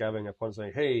for Gavin at point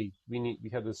saying, "Hey, we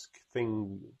have this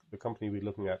thing, the company we're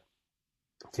looking at.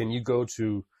 Can you go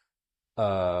to,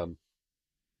 that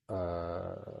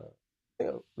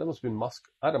must have been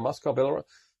either Moscow, Belarus.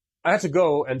 I had to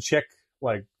go and check,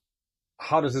 like,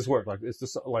 how does this work? Like, is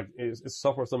this like is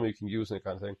software something you can use and that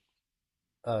kind of thing?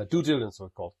 Due diligence, so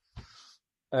it's called.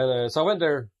 And so I went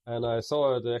there and I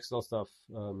saw the Excel stuff.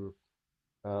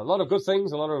 A lot of good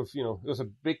things, a lot of it was a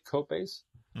big code base.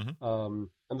 And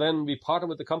then we partnered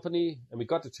with the company and we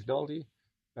got the technology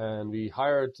and we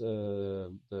hired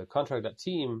the contract that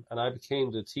team, and I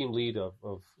became the team lead of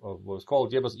what was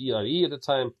called JBoss EIE at the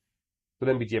time, but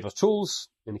then be JBoss Tools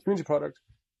in the community product.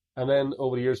 And then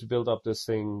over the years we built up this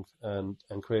thing and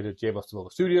created JBoss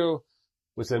Developer Studio,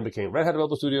 which then became Red Hat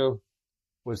Developer Studio,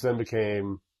 which then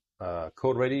became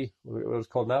Code Ready, what it's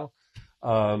called now.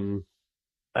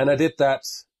 And I did that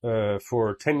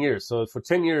for 10 years. So for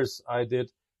 10 years I did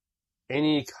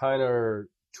any kind of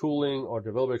tooling or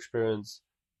developer experience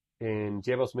in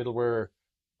JBoss middleware.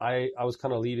 I was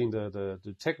kind of leading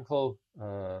the technical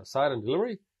side and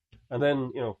delivery. And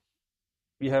then,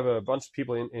 we have a bunch of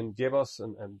people in JBoss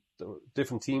and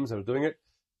different teams that are doing it.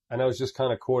 And I was just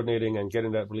kind of coordinating and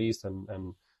getting that released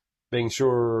and making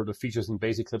sure the features in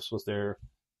Basic Eclipse was there.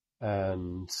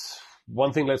 And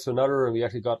one thing led to another, and we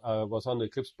actually was on the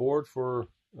Eclipse board for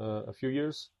a few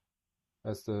years.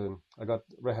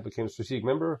 Red Hat became a strategic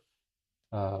member.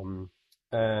 And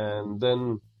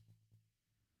then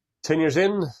 10 years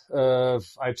in,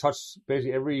 I touched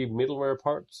basically every middleware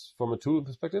part from a tool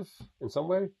perspective in some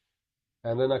way.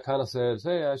 And then I kind of said,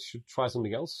 hey, I should try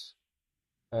something else.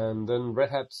 And then Red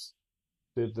Hat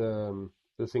did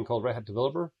this thing called Red Hat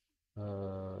Developer,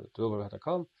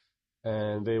 developer.com.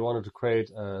 And they wanted to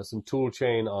create some tool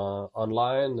chain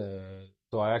online.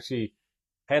 So I actually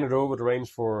handed over the reins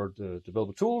for the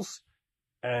developer tools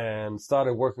and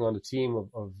started working on the team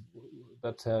of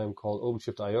that time called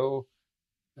OpenShift.io,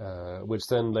 which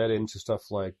then led into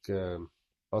stuff like I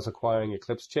was acquiring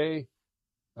Eclipse J,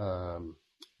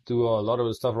 do a lot of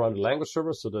the stuff around the language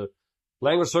server. So the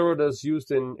language server that's used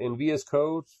in VS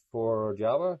Code for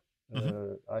Java,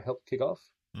 I helped kick off.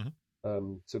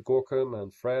 So Gorkum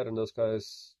and Fred and those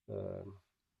guys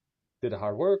did the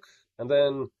hard work. And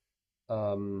then,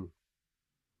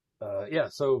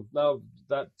 so now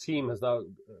that team has now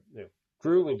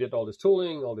grew. We did all this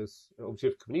tooling, all this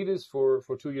OpenShift communities for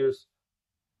 2 years.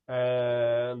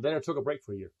 And then I took a break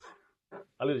for a year.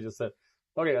 I literally just said,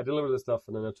 okay, I delivered this stuff,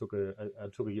 and then I took a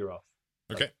year off,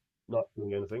 Okay. not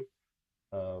doing anything.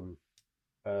 And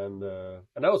that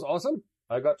was awesome.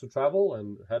 I got to travel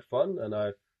and had fun, and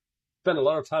I spent a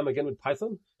lot of time again with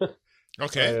Python.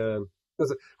 Okay.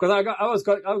 Because I was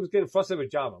getting frustrated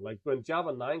with Java. Like when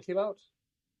Java 9 came out,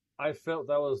 I felt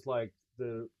that was like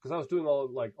because I was doing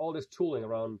all this tooling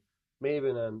around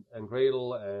Maven and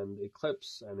Gradle and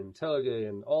Eclipse and IntelliJ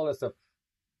and all that stuff.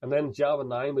 And then Java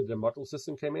 9 with the module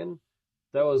system came in.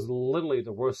 That was literally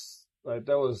the worst. Like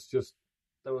there was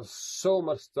so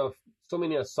much stuff, so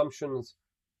many assumptions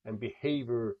and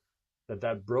behavior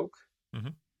that broke. Mm-hmm.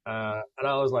 And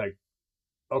I was like,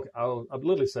 okay, I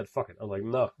literally said, fuck it. I was like,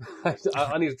 no,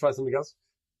 I need to try something else.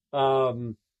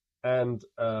 And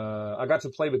I got to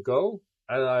play with Go,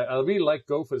 and I really like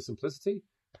Go for the simplicity.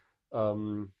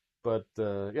 But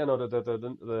and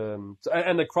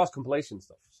the cross compilation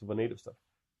stuff, so the native stuff.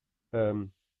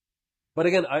 But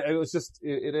again, it was just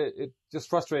it just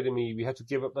frustrated me. We had to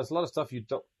give up. There's a lot of stuff you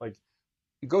don't like.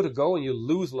 You go to Go and you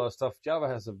lose a lot of stuff. Java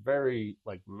has a very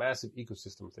like massive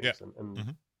ecosystem of things, and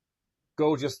mm-hmm.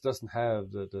 Go just doesn't have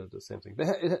the same thing.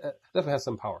 It definitely has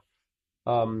some power.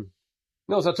 No,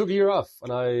 so I took a year off,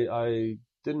 and I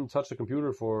didn't touch a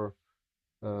computer for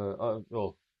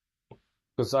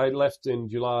because I left in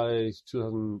July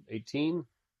 2018,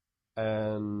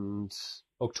 and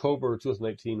October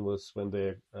 2018 was when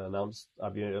they announced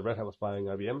Red Hat was buying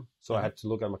IBM, so I had to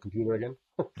look at my computer again.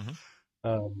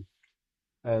 Mm-hmm.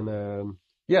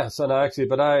 Yes, and I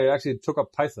actually took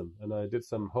up Python, and I did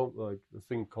some a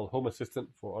thing called Home Assistant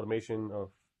for automation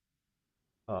of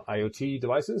IoT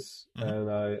devices, mm-hmm. and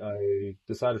I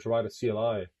decided to write a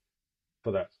CLI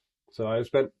for that. So I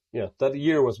spent that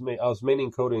year I was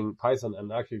mainly coding Python and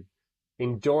actually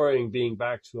enjoying being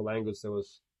back to a language that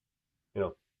was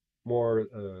more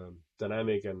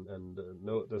dynamic and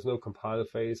there's no compiler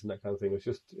phase and that kind of thing. It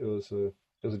was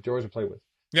a joy to play with.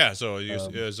 Yeah, so you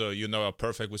are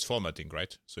perfect with formatting,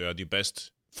 right? So you're the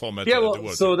best format in the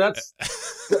world. So that's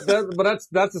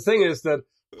the thing is that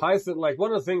Python, like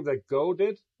one of the things that Go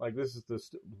did, like this is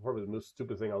probably the most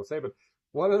stupid thing I would say, but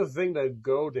one of the things that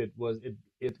Go did was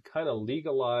it kind of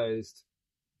legalized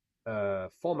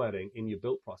formatting in your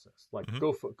build process, like mm-hmm.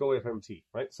 Go FMT,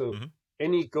 right? So mm-hmm.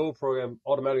 any Go program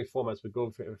automatically formats with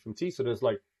Go FMT. So there's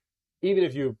like, even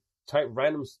if you type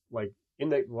random like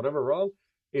index whatever wrong,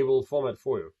 it will format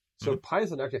for you. So mm-hmm.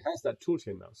 Python actually has that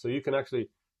toolchain now. So you can actually,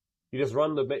 you just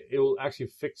run it will actually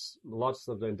fix lots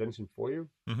of the indentation for you.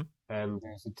 Mm-hmm. And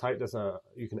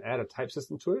you can add a type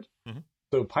system to it. Mm-hmm.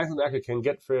 So Python actually can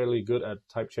get fairly good at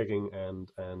type checking and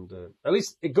at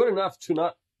least good enough to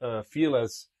not feel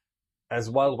as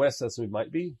Wild West as it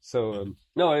might be. So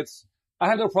no, I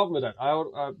have no problem with that.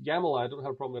 YAML, I don't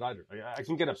have a problem with either. I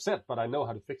can get upset, but I know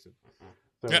how to fix it.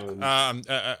 So,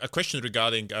 a question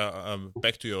regarding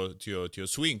back to your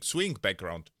swing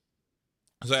background.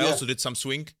 So I also did some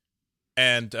swing,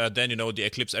 and then the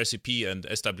Eclipse RCP and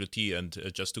SWT and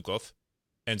just took off.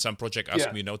 And some project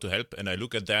asked me to help, and I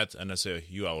look at that and I say,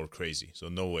 "You are all crazy." So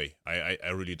no way. I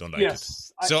really don't like it.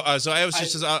 So I was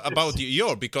just about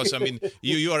because I mean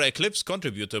you are an Eclipse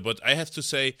contributor, but I have to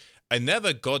say I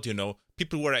never got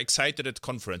people were excited at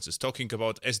conferences talking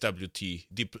about SWT,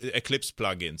 the Eclipse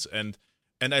plugins, and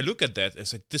I look at that and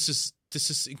it's like this is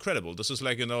incredible. This is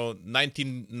like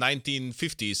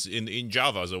 1950s in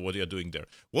Java. So what you're doing there?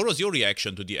 What was your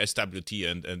reaction to the SWT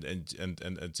and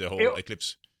the whole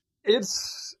Eclipse?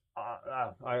 It's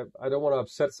I don't want to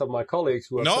upset some of my colleagues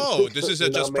who are this is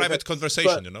just private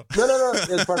conversation, No,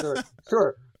 it's part of it.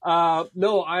 Sure.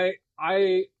 No, I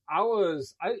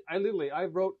literally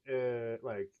wrote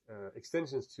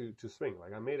extensions to Swing.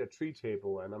 Like I made a tree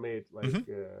table and I made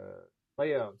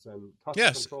layouts and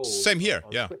custom controls. Same here.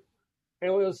 Yeah, Swing. It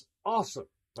was awesome.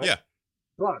 Right? Yeah,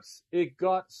 but it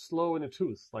got slow in the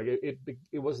tooth. Like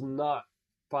it was not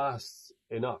fast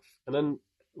enough, and then.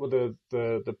 Well,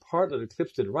 the part that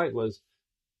Eclipse did right was,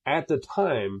 at the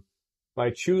time, by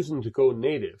choosing to go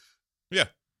native,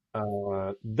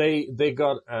 they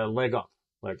got a leg up.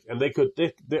 Like, and they at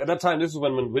that time, this is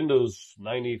when Windows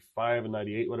 95 and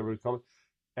 98, whatever it's called,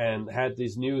 and had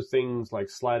these new things like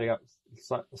slide out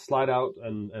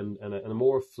and a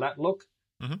more flat look.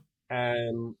 Mm-hmm.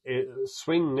 And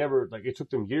Swing never, like, it took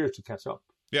them years to catch up.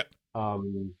 Yeah.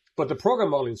 But the program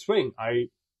model in Swing,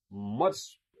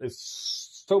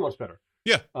 it's so much better.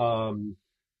 Yeah.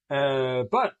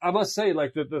 But I must say,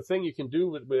 like the thing you can do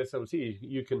with SWT,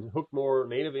 you can hook more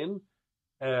native in,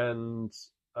 and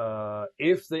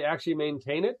if they actually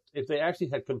maintain it, if they actually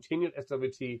had continued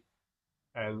SWT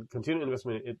and continued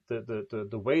investment,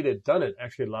 the way they've done it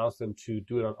actually allows them to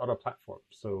do it on other platforms.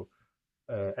 So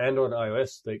Android and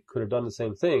iOS, they could have done the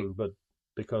same thing, but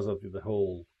because of the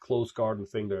whole closed garden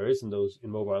thing there is in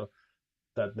mobile,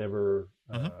 that never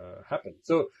happened.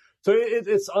 So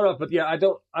it's on up, but yeah,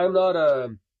 I'm not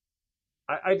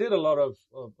I did a lot of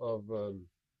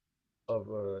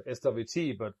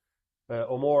SWT, but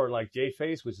or more like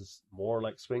JFace, which is more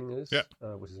like Swing is,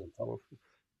 which is on top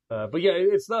of. But yeah,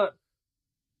 it's not.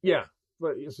 Yeah,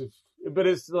 but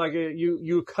it's like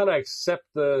you kind of accept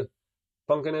the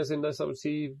funkiness in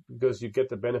SWT because you get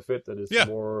the benefit that is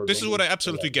more. This is what I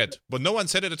absolutely get, but no one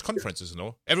said it at conferences.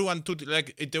 No, everyone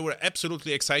they were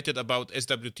absolutely excited about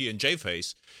SWT and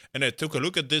JFace, and I took a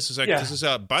look at this. It's like this is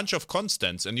a bunch of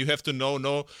constants, and you have to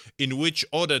know in which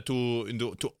order to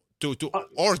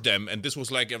order them. And this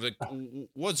was like,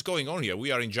 what's going on here?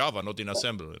 We are in Java, not in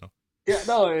assembly. Yeah,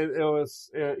 no, it was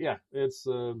it's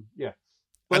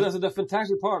But the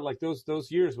fantastic part, like those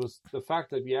years, was the fact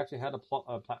that we actually had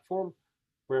a platform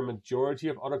where a majority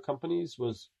of other companies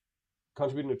was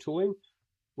contributing to tooling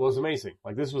was amazing.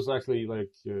 Like this was actually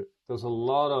there's a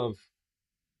lot of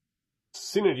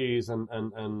synergies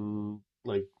and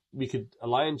like we could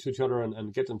align to each other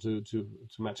and get them to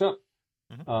match up.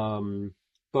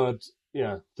 But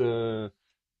yeah, the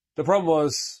problem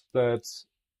was that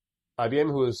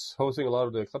IBM, who was hosting a lot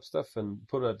of the Eclipse stuff and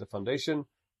put it at the foundation,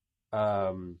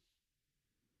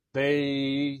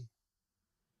 they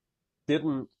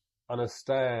didn't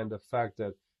understand the fact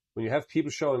that when you have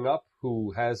people showing up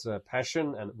who has a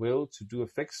passion and will to do a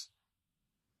fix,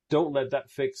 don't let that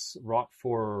fix rot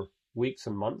for weeks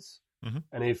and months.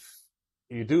 And if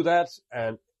you do that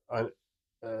and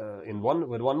in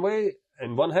one way,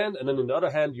 in one hand, and then in the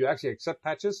other hand, you actually accept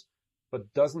patches,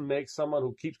 but doesn't make someone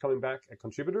who keeps coming back a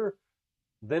contributor,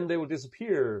 then they will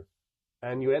disappear,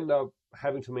 and you end up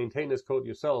having to maintain this code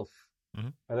yourself.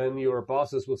 And then your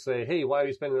bosses will say, hey, why are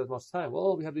you spending that much time?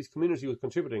 Well, we have these communities who are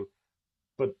contributing.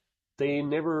 But they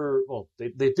never, they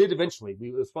did eventually.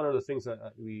 It was one of the things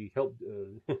that we helped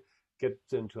get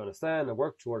them to understand and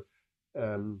work toward.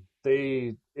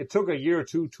 It took a year or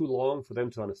two too long for them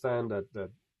to understand that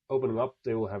opening up,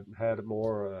 they will have had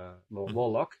more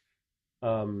luck.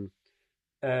 But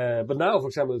now, for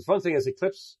example, the fun thing is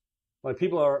Eclipse. Like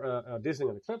people are dissing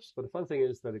on Eclipse, but the fun thing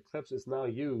is that Eclipse is now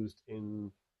used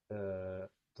in the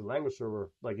language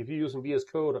server. Like if you're using VS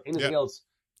Code or anything else,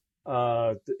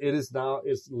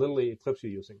 it's literally Eclipse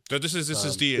you're using. So this is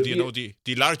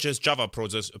the largest Java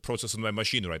process on my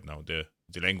machine right now. The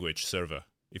language server.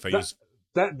 If I use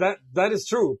that is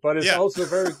true, but it's also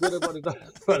very good at what it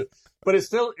does. But it's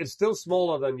still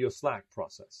smaller than your Slack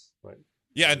process, right?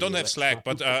 Yeah, I don't have Slack,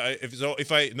 but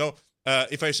if I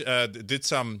did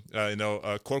some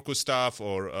Quarkus stuff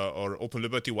or Open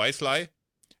Liberty Wi-Fi,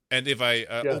 and if I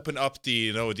open up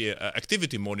the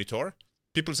activity monitor,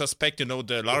 people suspect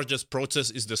the largest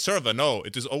process is the server. No,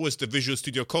 it is always the Visual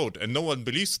Studio Code, and no one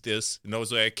believes this.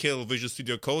 So I kill Visual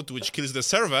Studio Code, which kills the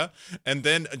server, and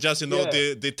then just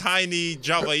the tiny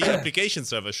Java application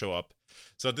server show up.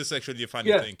 So this is actually a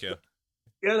funny thing.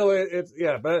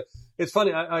 But it's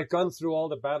funny. I've gone through all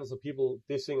the battles of people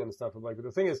dissing and stuff. But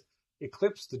the thing is,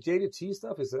 Eclipse, the JDT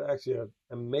stuff is actually an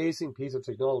amazing piece of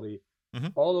technology.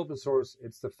 All open source.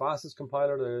 It's the fastest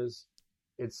compiler there is.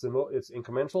 It's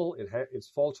incremental. It's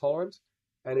fault tolerant,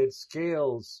 and it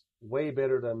scales way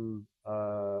better than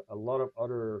a lot of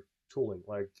other tooling.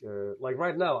 Like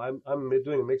right now, I'm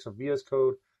doing a mix of VS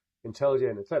Code, IntelliJ,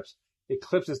 and Eclipse.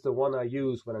 Eclipse is the one I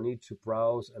use when I need to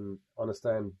browse and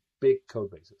understand big code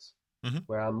bases,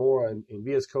 where I'm more in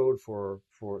VS Code for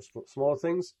smaller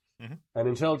things, and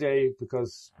IntelliJ,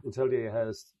 because IntelliJ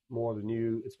has more of the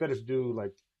new. It's better to do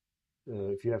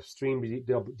if you have stream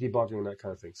debugging and that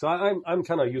kind of thing. So I'm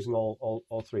kind of using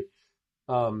all three.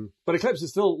 But Eclipse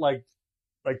is still like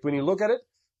when you look at it,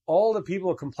 all the people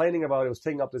are complaining about it was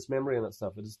taking up this memory and that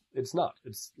stuff. It's not.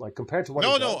 It's like compared to what.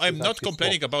 No, I'm not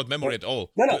complaining about memory at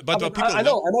all. No. But people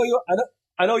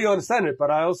I know you understand it,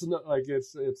 but I also know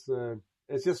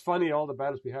it's just funny all the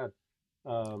battles we had.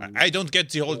 I don't get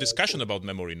the whole discussion about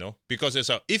memory, no, because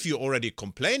if you're already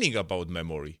complaining about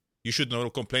memory, you should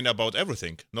not complain about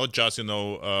everything, not just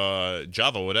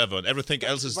Java or whatever. And everything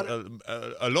else is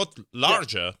a lot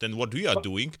larger than what we are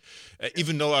doing,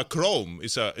 even though Chrome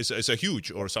is a huge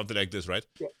or something like this, right?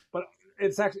 Yeah, but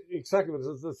it's actually exactly.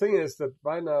 The thing is that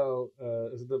right now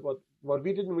is that what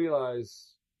we didn't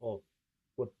realize, or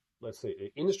what let's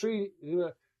say industry,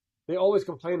 they always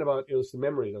complain about it was the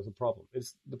memory that's a problem.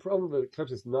 It's the problem with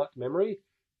Eclipse is not memory.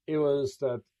 It was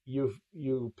that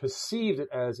you perceived it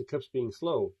as Eclipse being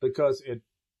slow because it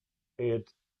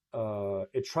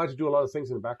tried to do a lot of things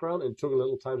in the background and took a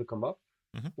little time to come up.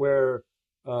 Where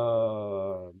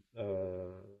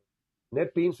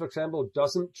NetBeans, for example,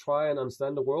 doesn't try and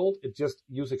understand the world. It just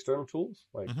uses external tools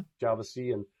like Java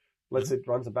C and lets it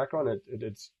run in the background.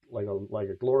 It's like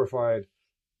a glorified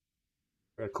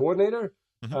coordinator.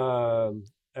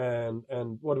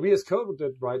 And what VS Code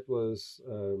did right was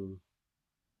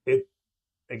it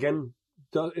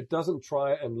doesn't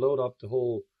try and load up the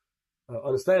whole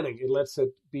understanding. It lets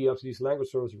it be up to these language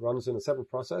servers. It runs in a separate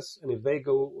process, and if they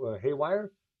go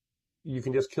haywire, you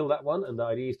can just kill that one, and the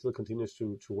IDE still continues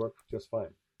to work just fine.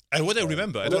 And what I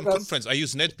remember at one conference, I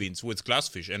used NetBeans with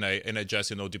Glassfish, and I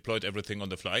just deployed everything on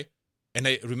the fly. And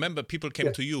I remember people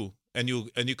came to you, and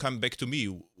you come back to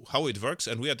me how it works,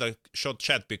 and we had a short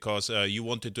chat because you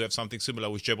wanted to have something similar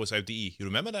with JBoss IDE. You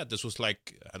remember that? This was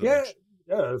like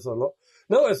yeah, it's a lot.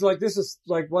 No, it's like this is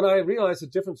like when I realized the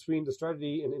difference between the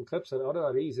strategy in Eclipse and other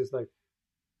IDEs is like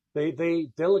they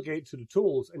delegate to the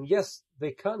tools, and yes,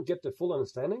 they can't get the full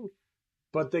understanding,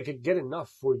 but they can get enough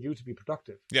for you to be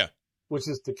productive. Yeah. Which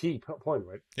is the key point,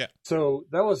 right? Yeah. So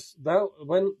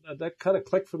when that kind of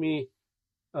clicked for me,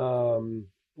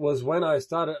 was when I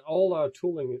started all our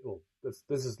tooling. Well,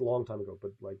 this is a long time ago,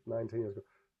 but like 9-10 years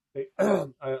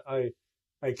ago,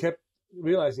 I kept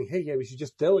realizing, hey, yeah, we should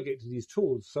just delegate to these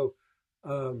tools. So,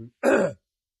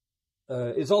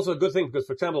 it's also a good thing because,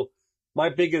 for example, my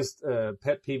biggest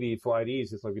pet peeve for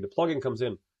IDEs is like when the plugin comes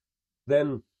in,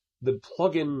 then the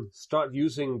plugin start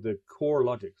using the core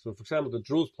logic. So, for example, the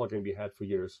Drools plugin we had for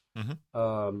years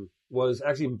was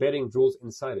actually embedding Drools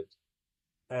inside it.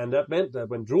 And that meant that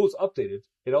when Drools updated,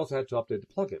 it also had to update the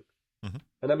plugin.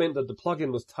 And that meant that the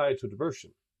plugin was tied to the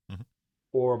version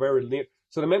or very near.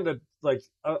 So that meant that, like,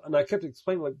 and I kept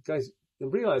explaining, like, guys,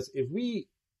 realize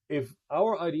if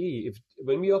our IDE,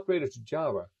 when we upgraded to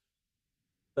Java,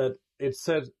 that it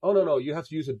said, oh, no, you have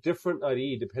to use a different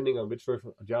IDE depending on which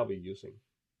version of Java you're using,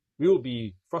 we will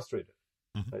be frustrated.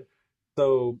 Right?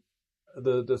 So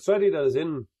the strategy that is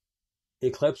in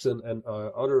Eclipse and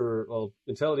other, well,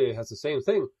 IntelliJ has the same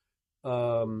thing,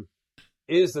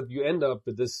 is that you end up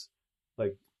with this,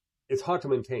 like, it's hard to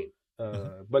maintain.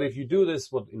 But if you do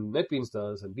this, what NetBeans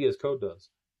does and VS Code does,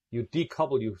 you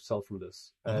decouple yourself from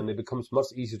this, and it becomes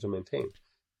much easier to maintain.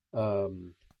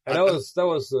 And that's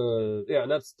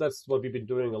what we've been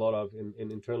doing a lot of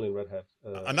internally in Red Hat.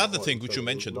 Another thing which you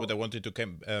mentioned, what I wanted to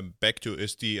come back to,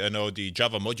 is the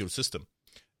Java module system.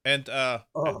 And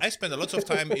I spent a lot of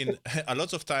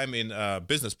time in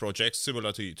business projects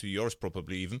similar to yours,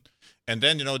 probably even. And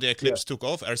then the Eclipse took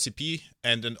off, RCP,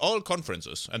 and then all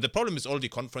conferences. And the problem is all the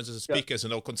conferences, speakers,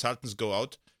 consultants go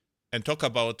out and talk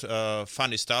about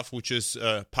funny stuff, which is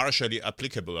partially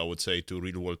applicable, I would say, to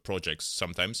real world projects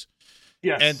sometimes.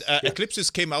 Yes. And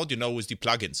Eclipses came out, with the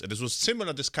plugins, and this was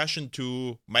similar discussion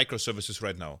to microservices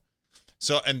right now.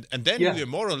 So and then we are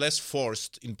more or less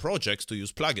forced in projects to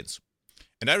use plugins.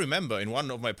 And I remember in one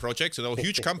of my projects, a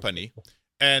huge company,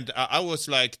 and I was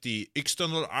like the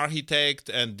external architect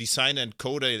and designer and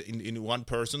coder in one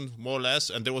person, more or less,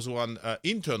 and there was one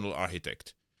internal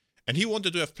architect, and he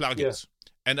wanted to have plugins.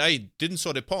 And I didn't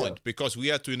saw the point because we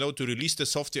had to, to release the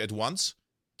software at once.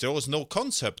 There was no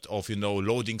concept of,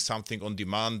 loading something on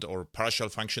demand or partial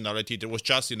functionality. There was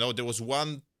just, there was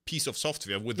one piece of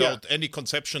software without any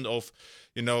conception of,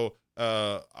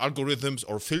 algorithms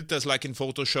or filters like in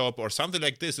Photoshop or something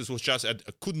like this. This was just, I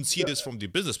couldn't see this from the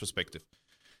business perspective.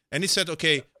 And he said,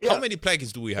 okay, how many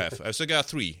plugins do we have? I said, there are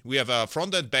 3. We have a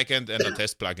front-end, back-end, and a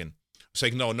test plugin. It's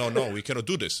like, no, we cannot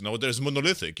do this. No, there's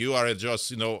monolithic. You are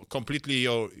just, completely,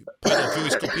 your point of view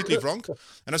is completely wrong.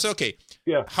 And I said, okay,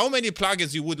 how many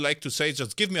plugins you would like to say?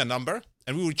 Just give me a number,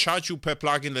 and we will charge you per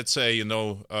plugin, let's say,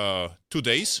 2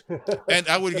 days. And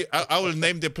I will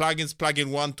name the plugins plugin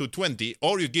 1 to 20,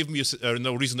 or you give me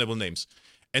reasonable names.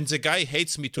 And the guy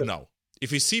hates me to now.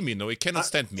 If he see me, he cannot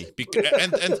stand me.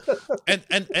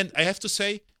 And I have to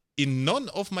say, in none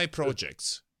of my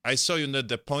projects, I saw,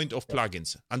 the point of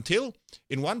plugins. Until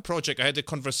in one project, I had a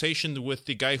conversation with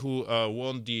the guy who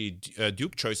won the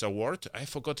Duke Choice Award. I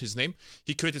forgot his name.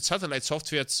 He created satellite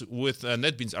softwares with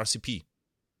NetBeans RCP.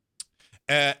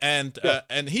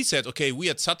 And he said, okay, we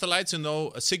had satellites,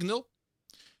 a signal,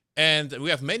 and we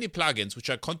have many plugins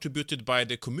which are contributed by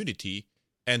the community,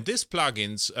 and these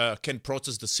plugins can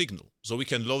process the signal. So we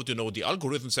can load, the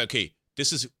algorithms, say, okay,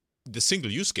 this is the single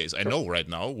use case I know right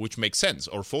now, which makes sense,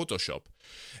 or Photoshop.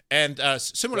 And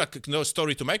similar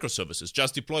story to microservices,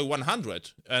 just deploy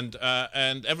 100 and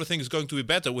everything is going to be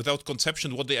better without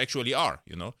conception what they actually are,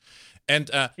 And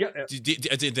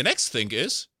the next thing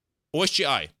is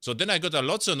OSGI. So then I got a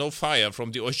lots of no fire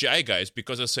from the OSGI guys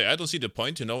because I say, I don't see the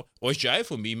point, OSGI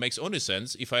for me makes only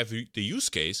sense if I have the use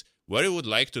case where I would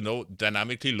like to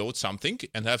dynamically load something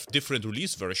and have different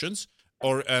release versions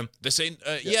Or they're saying,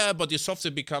 yeah, but your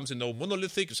software becomes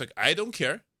monolithic. It's like, I don't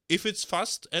care. If it's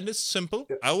fast and it's simple,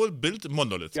 I will build a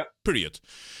monolith. Period.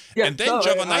 And then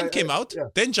Java 9 came out.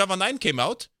 Then Java 9 came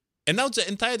out, and now the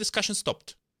entire discussion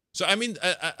stopped. So I mean,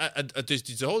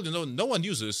 the whole, no one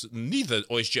uses neither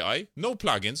OSGI, no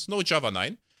plugins, no Java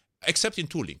 9, except in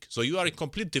tooling. So you are a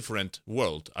complete different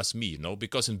world as me,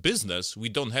 because in business we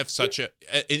don't have such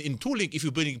in tooling. If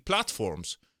you're building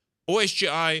platforms,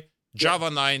 OSGI, Java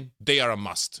 9, they are a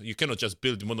must. You cannot just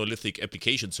build monolithic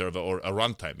application server or a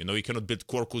runtime. You cannot build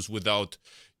Quarkus without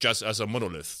just as a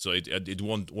monolith. So it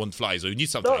won't fly. So you need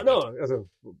something.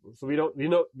 So we don't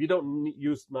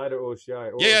use neither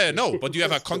OSGI. Or no. But you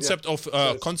have a concept of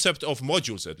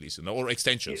modules at least, or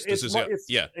extensions. Yes,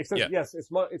 it's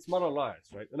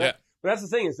monolized, right? But that's the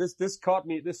thing is this took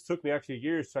me actually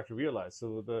years to actually realize.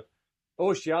 So the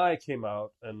OSGI came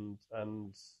out and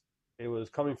it was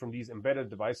coming from these embedded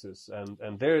devices,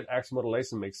 and their actual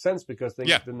modulation makes sense because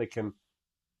then they can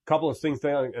couple of things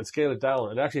down and scale it down.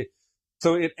 And actually,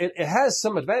 so it has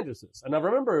some advantages. And I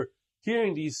remember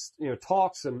hearing these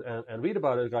talks and read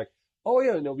about it, like,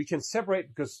 we can separate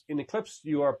because in Eclipse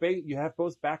you have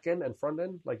both back end and front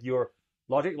end, like your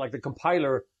logic, like the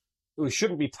compiler, it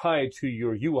shouldn't be tied to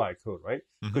your UI code, right?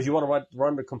 Because you want to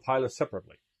run the compiler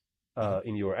separately.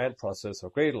 In your Ant process or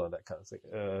Gradle and that kind of thing.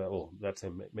 That's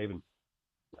him, Maven.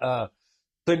 So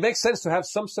it makes sense to have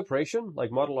some separation, like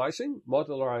modularization.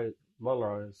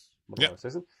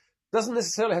 Doesn't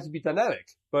necessarily have to be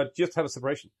dynamic, but just have a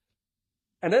separation.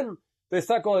 And then they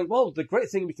start going, well, the great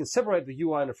thing, we can separate the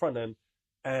UI and the front end,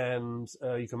 and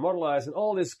you can modularize and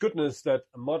all this goodness that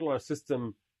a modular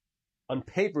system on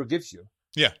paper gives you.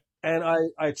 Yeah. And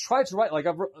I tried to write,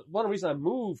 one reason I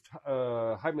moved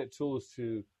Hibernate tools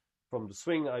from the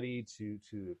Swing IDE to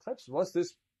Eclipse was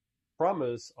this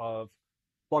promise of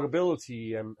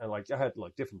pluggability and I had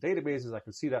different databases, I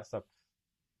could see that stuff.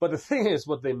 But the thing is,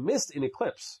 what they missed in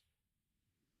Eclipse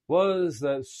was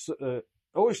that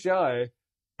OSGI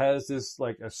has this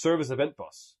a service event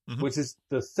bus, which is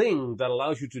the thing that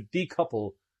allows you to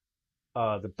decouple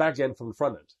the back end from the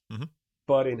front end.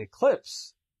 But in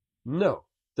Eclipse, no.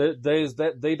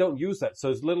 They don't use that. So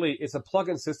it's a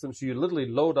plugin system. So you literally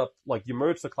load up, you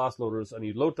merge the class loaders and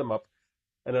you load them up,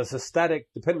 and it's a static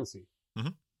dependency.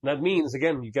 And that means,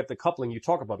 again, you get the coupling you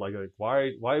talk about,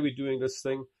 why are we doing this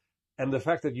thing? And the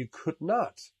fact that you could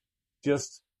not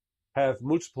just have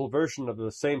multiple versions of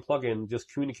the same plugin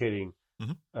just communicating,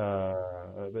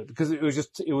 because it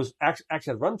was actually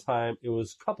at runtime, it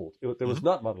was coupled. It was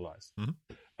not modelized.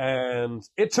 And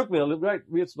it took me a little bit,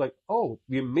 it's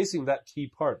we're missing that key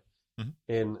part from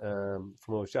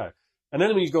OSGI. And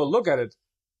then when you go look at it,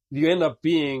 you end up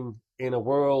being in a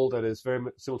world that is very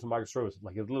similar to microservices.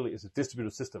 It literally is a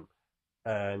distributed system,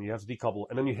 and you have to decouple,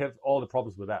 and then you have all the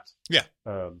problems with that. Yeah.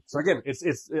 So again,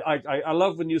 I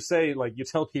love when you say, you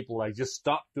tell people, just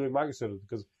stop doing microservices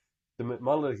because the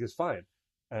monolithic is fine.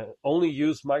 Only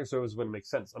use microservices when it makes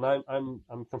sense. And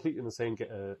I'm completely in the same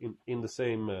in the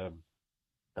same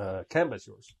camp as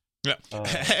yours. Yeah,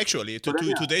 actually, 2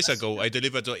 days ago, I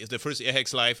delivered the first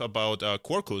AirHacks Live about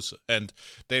Quarkus, and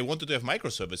they wanted to have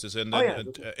microservices. And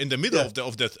in the middle of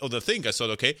the thing, I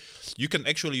thought, okay, you can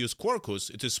actually use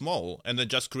Quarkus. It is small, and then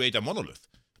just create a monolith.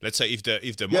 Let's say if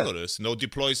the monolith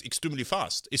deploys extremely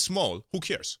fast, is small, who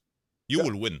cares? You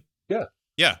will win.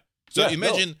 Yeah. So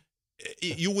imagine.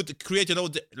 You would create,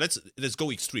 let's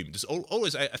go extreme. This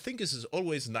always, I think this is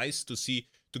always nice to see,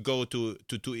 to go to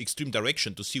extreme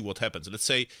direction to see what happens. Let's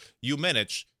say you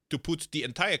manage to put the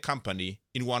entire company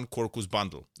in one Quarkus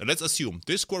bundle. And let's assume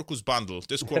this Quarkus bundle,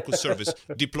 this Quarkus service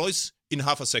deploys in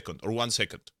half a second or 1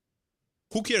 second.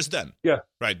 Who cares then? Yeah.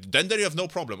 Right. Then there you have no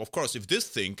problem. Of course, if this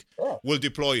thing will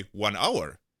deploy 1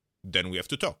 hour, then we have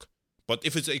to talk. But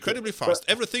if it's incredibly fast,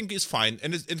 everything is fine,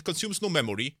 and it consumes no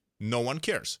memory, no one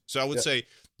cares. So I would say,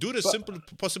 do the simple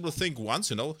possible thing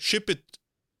once, ship it,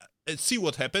 see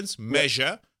what happens,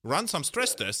 measure, run some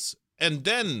stress tests, and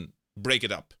then break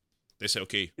it up. They say,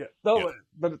 okay. Yeah. No,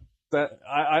 but that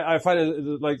I find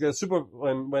it super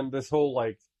when this whole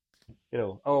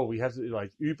we have to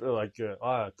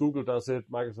Google does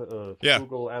it, Microsoft,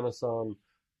 Google, Amazon,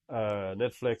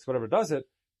 Netflix, whatever does it.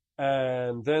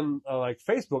 And then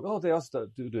Facebook, they also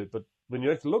do it. But when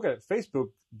you actually look at it, Facebook,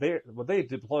 what they're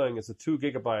deploying is a 2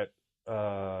 gigabyte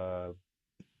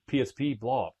PSP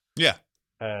blob. Yeah.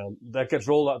 And that gets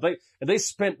rolled out. They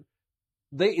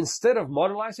instead of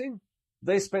modularizing,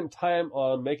 they spent time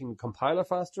on making the compiler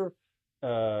faster,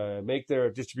 make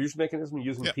their distribution mechanism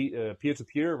using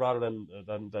peer-to-peer rather than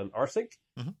rsync.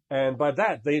 And by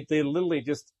that, they literally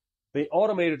they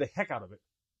automated the heck out of it.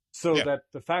 So that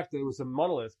the fact that it was a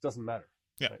monolith doesn't matter.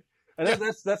 Yeah. Right? And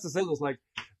that's the thing. Is like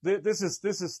this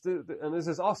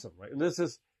is awesome, right? And this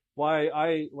is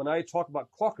why when I talk about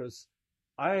Quarkus,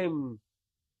 I'm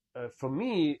for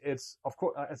me, it's of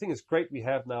course I think it's great we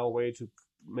have now a way to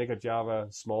make a Java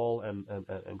small and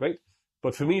great.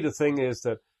 But for me, the thing is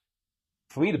that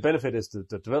the benefit is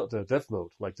the dev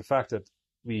mode, like the fact that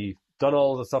we've done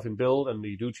all the stuff in build and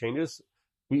we do changes.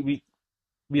 We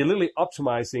are literally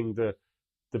optimizing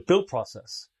the build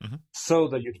process so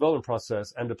that your development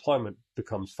process and deployment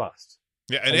becomes fast.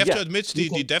 Yeah, and you have to admit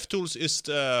the DevTools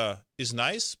is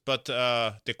nice, but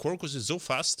the Quarkus is so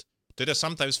fast that I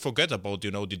sometimes forget about,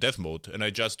 the dev mode, and I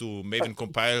just do Maven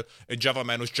compile and Java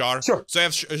 -jar. Sure. So I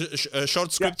have a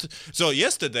short script. Yeah. So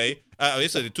yesterday,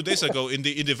 2 days ago in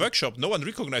the workshop, no one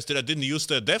recognized that I didn't use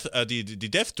the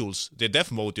dev tools, the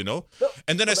dev mode, No.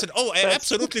 And then I said, I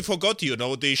absolutely forgot,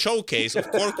 the showcase of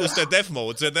Quarkus, the dev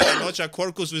modes. And then I launched a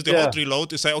Quarkus with the hot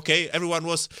reload. It's like, okay, everyone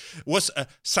was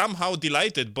somehow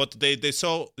delighted, but they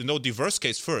saw, the worst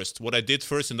case first. What I did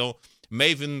first,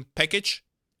 Maven package.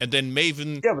 And then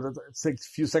Maven... Yeah, but it takes a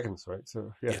few seconds, right?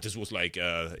 So yeah, this was like...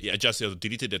 I just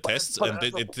deleted the tests, and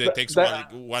it takes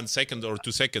 1 second or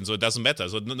 2 seconds, so it doesn't matter.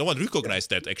 So no one recognized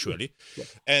that, actually. Yeah.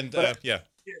 And,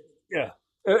 Yeah.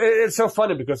 It's so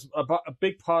funny, because a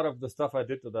big part of the stuff I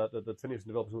did to the 10 years in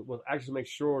development was actually make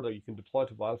sure that you can deploy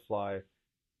to Wildfly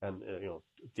and,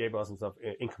 JBoss and stuff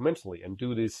incrementally and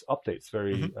do these updates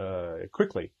very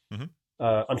quickly. Mm-hmm.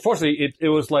 Unfortunately, it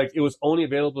was only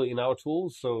available in our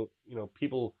tools, so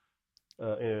people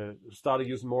started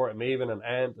using more Maven and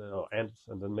Ant,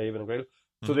 and then Maven and Gradle.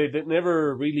 So they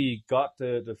never really got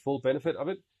the full benefit of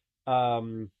it.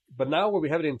 But now where we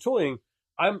have it in tooling,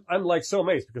 I'm like so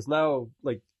amazed, because now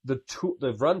like the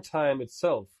runtime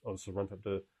itself,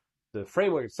 the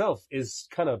framework itself is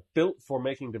kind of built for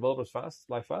making developers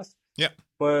life fast. Yeah.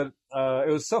 But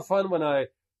it was so fun when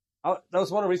that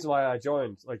was one of the reasons why I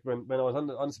joined. Like when I was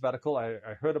on sabbatical,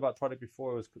 I heard about the project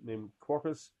before. It was named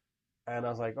Quarkus, and I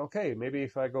was like, okay, maybe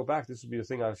if I go back, this would be the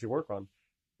thing I actually work on.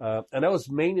 And that was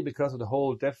mainly because of the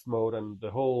whole dev mode and the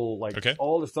whole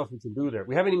all the stuff we can do there.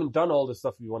 We haven't even done all the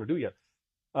stuff we want to do yet.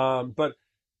 But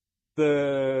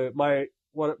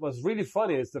what was really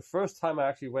funny is the first time I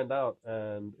actually went out,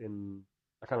 and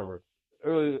I can't remember,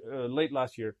 late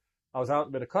last year, I was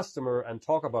out with a customer and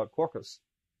talk about Quarkus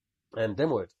and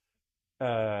demo it.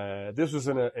 This was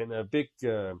in a big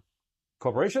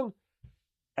corporation,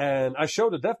 and I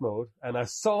showed the dev mode, and I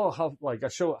saw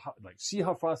see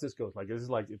how fast this goes. Like this is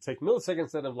like it takes milliseconds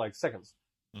instead of like seconds.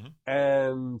 Mm-hmm.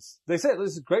 And they said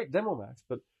this is a great demo, Max.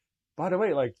 But by the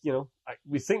way,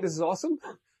 we think this is awesome,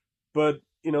 but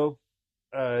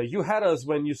you had us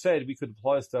when you said we could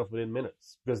deploy stuff within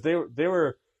minutes, because they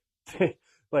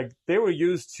were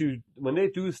used to, when they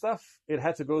do stuff, it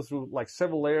had to go through like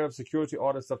several layers of security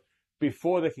audit stuff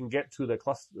before they can get to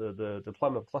the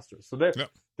deployment of clusters. So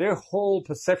their whole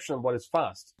perception of what is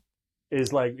fast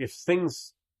is like, if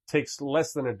things takes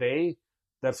less than a day,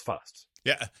 that's fast.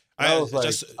 Yeah. I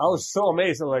was so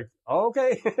amazed. I'm like, oh,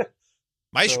 okay.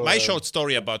 My short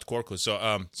story about Quarkus.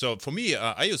 So for me,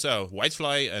 I use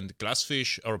Whitefly and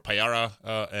Glassfish or Payara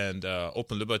and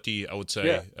Open Liberty. I would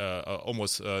say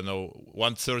almost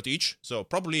 1/3 each. So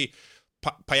probably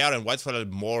Payara and Whitefly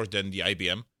more than the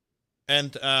IBM.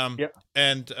 And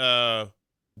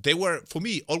they were, for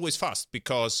me, always fast,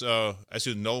 because as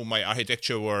you know, my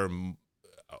architecture were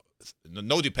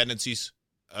no dependencies,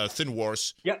 thin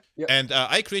wars. Yeah. And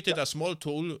I created a small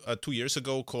tool 2 years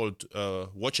ago called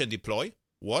Watch and Deploy.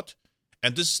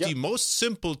 And this is the most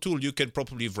simple tool you can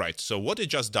probably write. So what it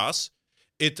just does,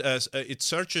 it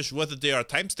searches whether there are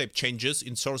timestamp changes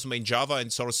in source main Java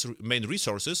and source main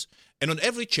resources, and on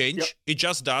every change, it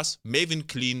just does Maven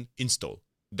clean install.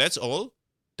 That's all.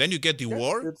 Then you get the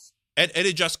war, and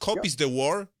it just copies the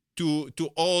war to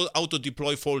all auto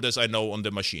deploy folders I know on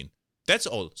the machine. That's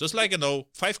all. So it's like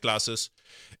 5 classes,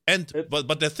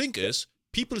 but the thing is,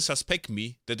 people suspect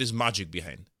me that there's magic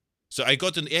behind. So I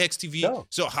got an AXTV. No.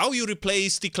 So how you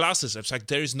replace the classes? I was like,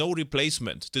 there is no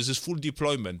replacement. This is full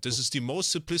deployment. This is the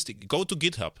most simplistic. Go to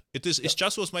GitHub. It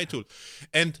just was my tool.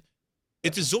 And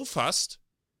it is so fast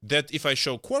that if I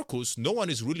show Quarkus, no one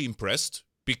is really impressed,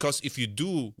 because if you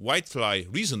do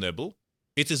Whitefly reasonable,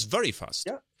 it is very fast.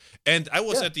 Yeah. And I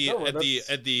was at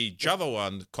the Java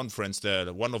One conference,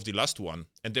 one of the last one,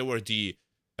 and there were the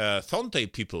Thorntail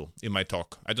people in my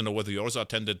talk. I don't know whether you also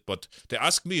attended, but they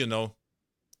asked me,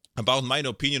 about my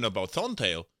opinion about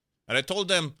Thorntail, and I told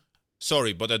them,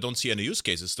 sorry, but I don't see any use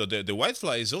cases. So the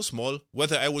Whitefly is so small,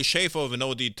 whether I will shave off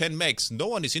the 10 megs, no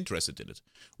one is interested in it.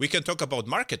 We can talk about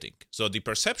marketing. So the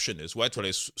perception is Whitefly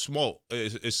is small,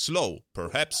 is slow,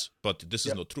 perhaps, but this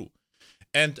is not true.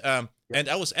 And And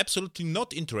I was absolutely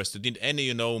not interested in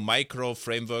any, micro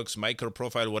frameworks, micro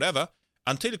profile, whatever,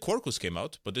 until Quarkus came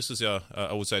out. But this is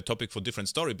I would say, a topic for different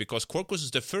story, because Quarkus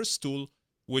is the first tool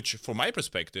which, from my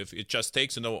perspective, it just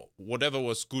takes, whatever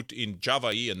was good in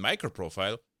Java E and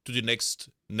microprofile to the next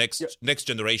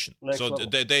generation. So level.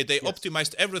 they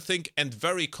optimized everything, and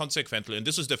very consequently. And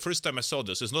this is the first time I saw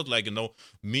this. It's not like,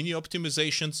 mini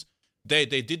optimizations. They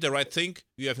did the right thing.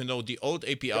 You have, the old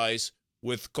APIs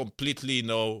with completely,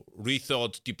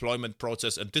 rethought deployment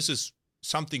process. And this is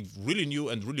something really new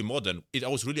and really modern. I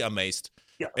was really amazed.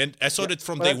 Yeah. And I saw that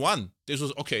from day one. This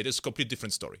was, okay, this is a completely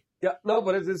different story. Yeah, no,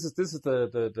 but this is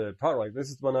the part. Like, this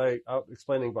is when I was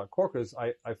explaining about Quarkus,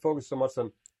 I focused so much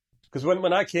on, because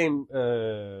when I came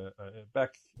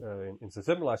back in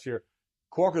September last year,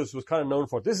 Quarkus was kind of known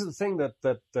for, this is the thing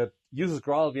that uses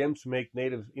GraalVM to make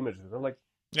native images. I'm like,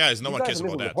 yeah, there's no one cares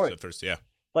about that at first. Yeah.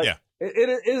 Like, yeah.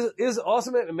 It is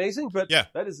awesome and amazing, but yeah.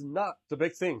 that is not the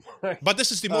big thing. But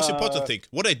this is the most important thing.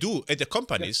 What I do at the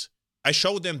companies, I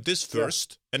show them this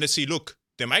first, and I see, look,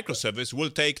 the microservice will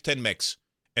take 10 megs.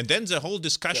 And then the whole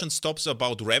discussion stops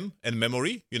about RAM and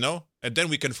memory, and then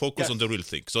we can focus on the real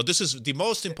thing. So this is the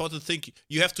most important thing.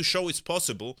 You have to show it's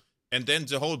possible, and then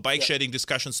the whole bike shedding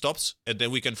discussion stops, and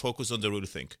then we can focus on the real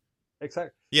thing.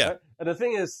 Exactly. Yeah. Right? And the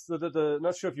thing is,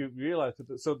 not sure if you realize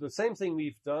it. So the same thing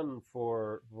we've done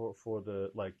for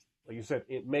the, like you said,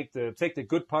 take the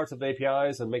good parts of the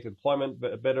APIs and make the deployment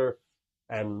better,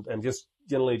 and just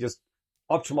generally just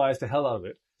optimize the hell out of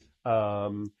it.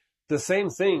 The same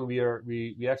thing we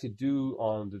actually do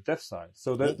on the dev side.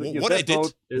 So that what I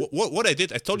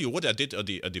did, I told you what I did at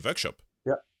the workshop.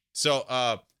 Yeah. So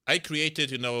I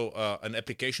created, an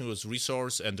application with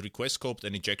resource and request scoped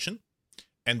and injection.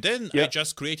 And then I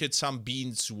just created some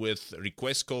beans with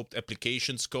request scoped,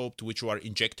 application scoped, which were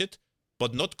injected,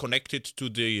 but not connected to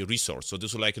the resource. So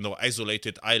this was like,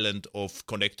 isolated island of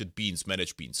connected beans,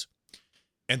 managed beans.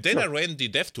 And then I ran the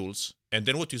DevTools, and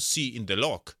then what you see in the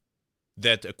log,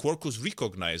 that Quarkus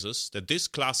recognizes that these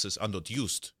classes are not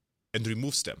used and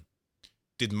removes them.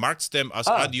 It marks them as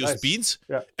unused beans.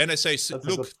 Yeah. And I say,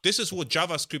 look, this is what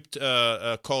JavaScript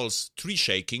calls tree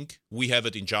shaking. We have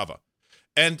it in Java.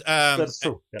 And that's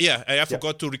true. Yeah, I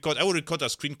forgot to record. I will record a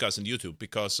screencast in YouTube,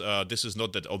 because this is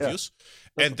not that obvious.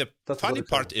 Yeah. And the funny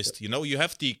part is, you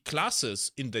have the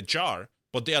classes in the jar,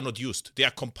 but they are not used. They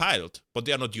are compiled, but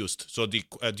they are not used. So the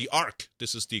arc,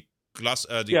 this is the class,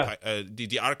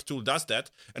 the arc tool does that.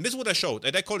 And this is what I showed.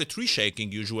 And I call it tree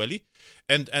shaking usually.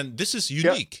 And this is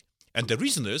unique. Yeah. And the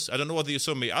reason is, I don't know whether you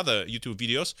saw my other YouTube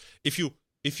videos. If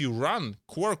you run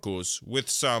Quarkus with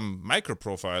some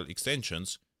microprofile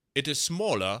extensions, it is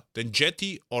smaller than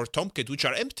Jetty or Tomcat, which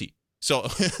are empty. So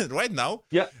right now,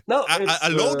 a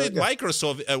loaded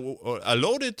microservice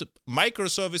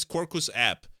Quarkus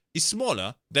app is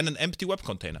smaller than an empty web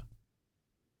container.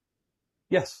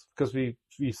 Yes, because we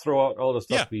throw out all the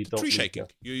stuff we don't. Tree shaking.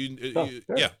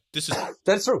 This is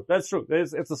That's true.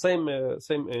 It's the same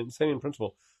in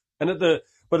principle. And the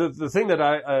thing that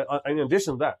I in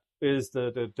addition to that is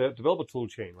the developer tool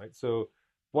chain, right? So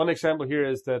one example here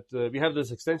is that we have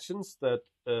these extensions that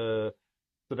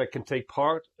can take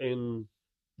part in.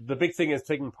 The big thing is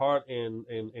taking part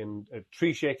in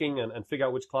tree shaking and figure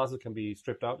out which classes can be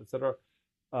stripped out, etc.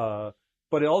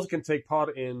 But it also can take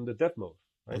part in the dev mode,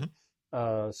 right?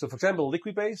 Mm-hmm. So, for example,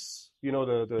 Liquibase,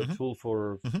 the tool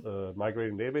for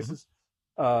migrating databases.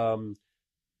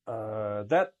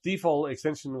 That default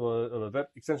extension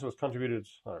was contributed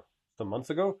some months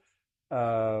ago.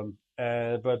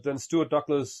 But then Stuart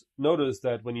Douglas noticed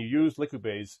that when you use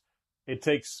Liquibase, it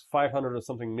takes 500 or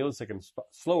something milliseconds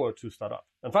slower to start up.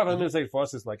 And 500 milliseconds for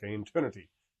us is like an eternity.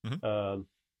 Mm-hmm.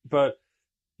 But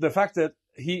the fact that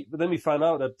then we found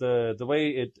out that the way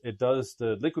it does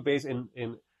the Liquibase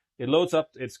it loads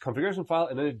up its configuration file,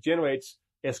 and then it generates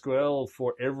SQL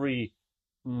for every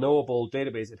knowable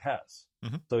database it has.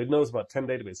 Mm-hmm. So it knows about 10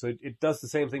 databases. So it does the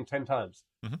same thing 10 times,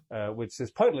 which is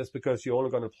pointless because you're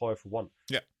only going to deploy for one.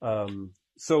 Yeah.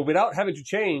 So without having to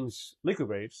change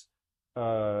Liquibase,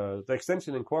 the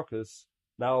extension in Quarkus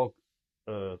now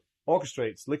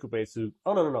orchestrates Liquibase to,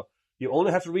 no. You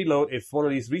only have to reload if one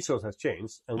of these resources has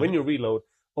changed. And when you reload,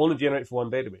 only generate for one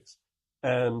database.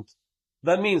 And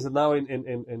that means that now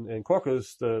in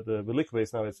Quarkus, the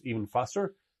Liquibase now is even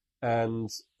faster. And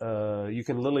you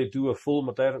can literally do a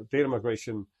full data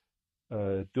migration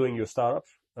doing your startup.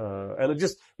 And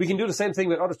we can do the same thing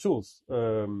with other tools,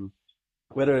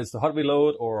 whether it's the hot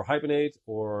reload or Hibernate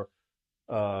or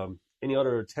any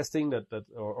other testing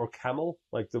or Camel,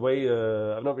 like the way,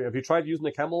 I don't know, have you tried using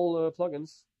the Camel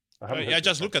plugins? I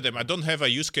just look at them. I don't have a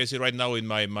use case right now in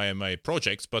my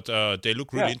projects, but they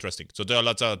look really interesting. So there are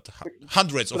lots of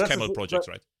hundreds of Camel projects,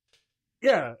 right?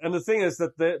 Yeah, and the thing is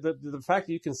that the fact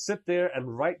that you can sit there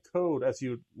and write code as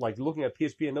you like looking at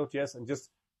PHP and Node.js and just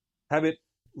have it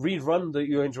rerun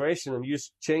your iteration and you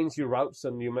just change your routes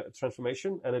and your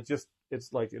transformation, and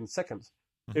it's like in seconds.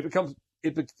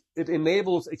 It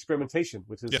enables experimentation,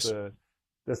 which is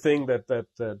the thing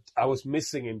that I was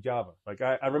missing in Java. Like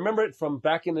I remember it from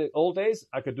back in the old days.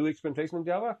 I could do experimentation in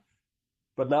Java,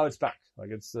 but now it's back.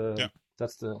 Like it's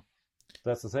that's the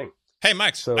thing. Hey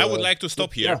Max, so, I would like to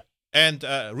stop here and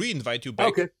re-invite you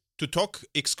back to talk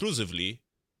exclusively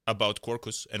about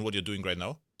Quarkus and what you're doing right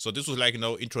now. So this was like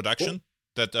introduction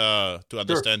that to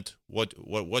understand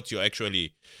what your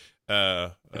actually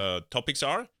topics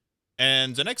are,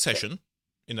 and the next session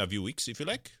in a few weeks, if you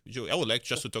like, I would like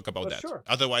just to talk about that. Sure.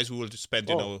 Otherwise, we will spend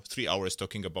 3 hours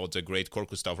talking about the great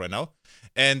Quarkus stuff right now,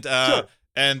 and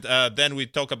then we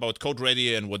talk about Code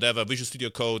Ready and whatever Visual Studio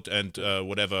Code and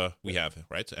whatever we have,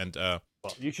 right? And well,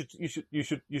 you should.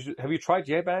 Have you tried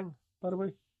JBang, by the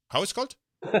way? How it's called?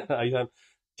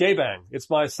 JBang. It's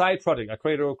my side project I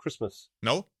created over Christmas.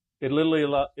 No. It literally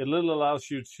allows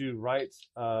you to write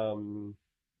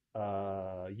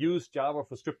use Java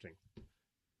for scripting.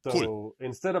 So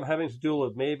instead of having to deal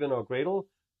with Maven or Gradle,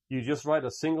 you just write a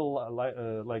single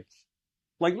like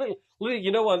literally,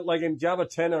 you know what? Like in Java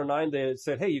 10 or 9, they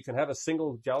said, hey, you can have a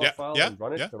single Java file and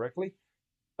run it directly.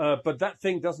 But that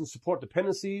thing doesn't support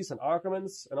dependencies and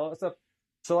arguments and all that stuff.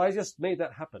 So I just made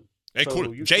that happen. Hey, cool.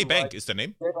 JBang is the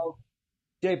name.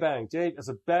 JBang.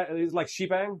 It's like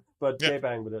Shebang, but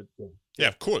JBang with it.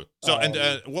 Yeah, cool. So and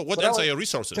what else are your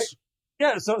resources?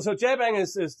 Yeah, so JBang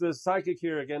is the sidekick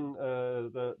here again.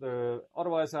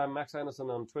 Otherwise I'm Max Anderson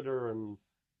on Twitter and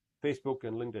Facebook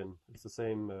and LinkedIn. It's the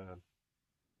same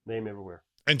name everywhere.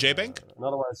 And JBang? And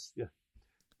otherwise,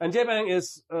 And JBang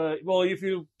is if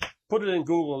you put it in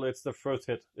Google, it's the first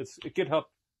hit. It's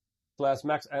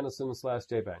GitHub/Max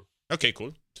Anderson/JBang. Okay,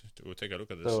 cool. We'll take a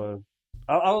look at this. So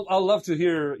I'll love to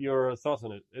hear your thoughts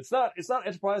on it. It's not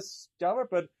enterprise Java,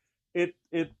 but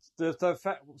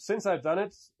since I've done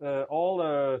it, all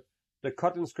the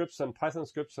Kotlin scripts and Python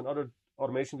scripts and other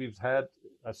automation we've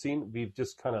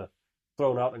just kind of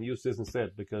thrown out and used this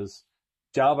instead, because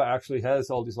Java actually has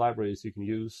all these libraries you can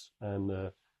use,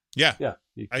 and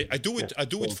I do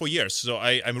it for years. So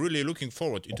I'm really looking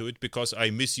forward into it because I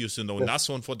miss using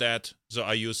Nashorn for that. So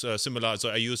I use similar. So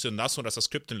I use Nashorn as a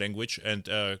scripting language and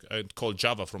call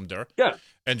Java from there. Yeah.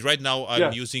 And right now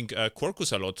I'm using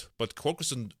Quarkus a lot, but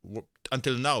Quarkus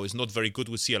until now is not very good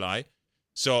with CLI.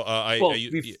 So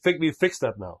we fixed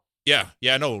that now.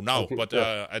 I know now, but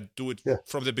I do it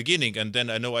from the beginning, and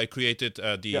then I know I created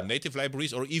the native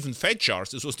libraries or even fed jars.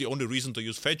 This was the only reason to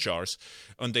use fed jars,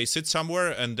 and they sit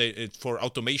somewhere and for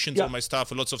automations on my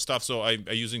stuff, lots of stuff. So I'm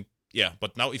using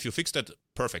but now if you fix that,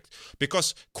 perfect,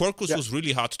 because Quarkus was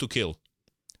really hard to kill.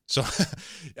 So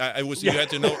you had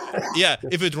to know,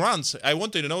 if it runs, I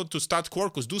wanted to start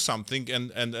Quarkus, do something,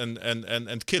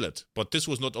 and kill it, but this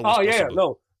was not always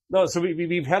possible. No, so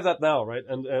we've had that now, right?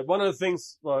 And one of the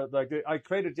things, like I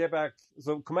created JBang,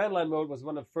 so command line mode was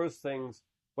one of the first things.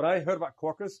 When I heard about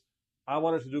Quarkus, I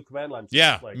wanted to do command line stuff.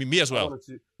 Yeah, like, me as well.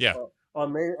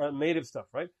 On native stuff,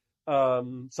 right?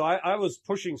 So I was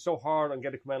pushing so hard on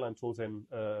getting command line tools in,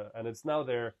 and it's now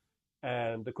there.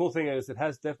 And the cool thing is it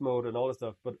has dev mode and all this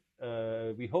stuff, but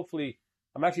I'm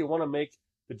actually want to make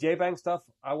the JBang stuff.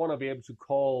 I want to be able to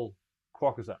call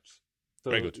Quarkus apps. So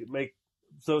very good.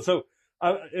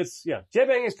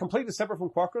 JBang is completely separate from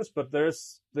Quarkus, but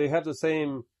they have the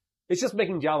same. It's just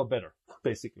making Java better,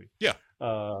 basically. Yeah.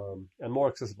 And more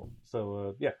accessible.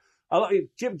 So I'll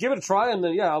give it a try, and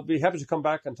then I'll be happy to come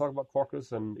back and talk about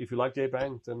Quarkus. And if you like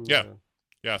JBang, then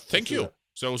thank you.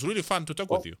 So it was really fun to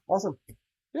talk with you. Awesome.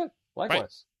 Yeah,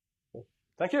 likewise.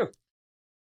 Thank you.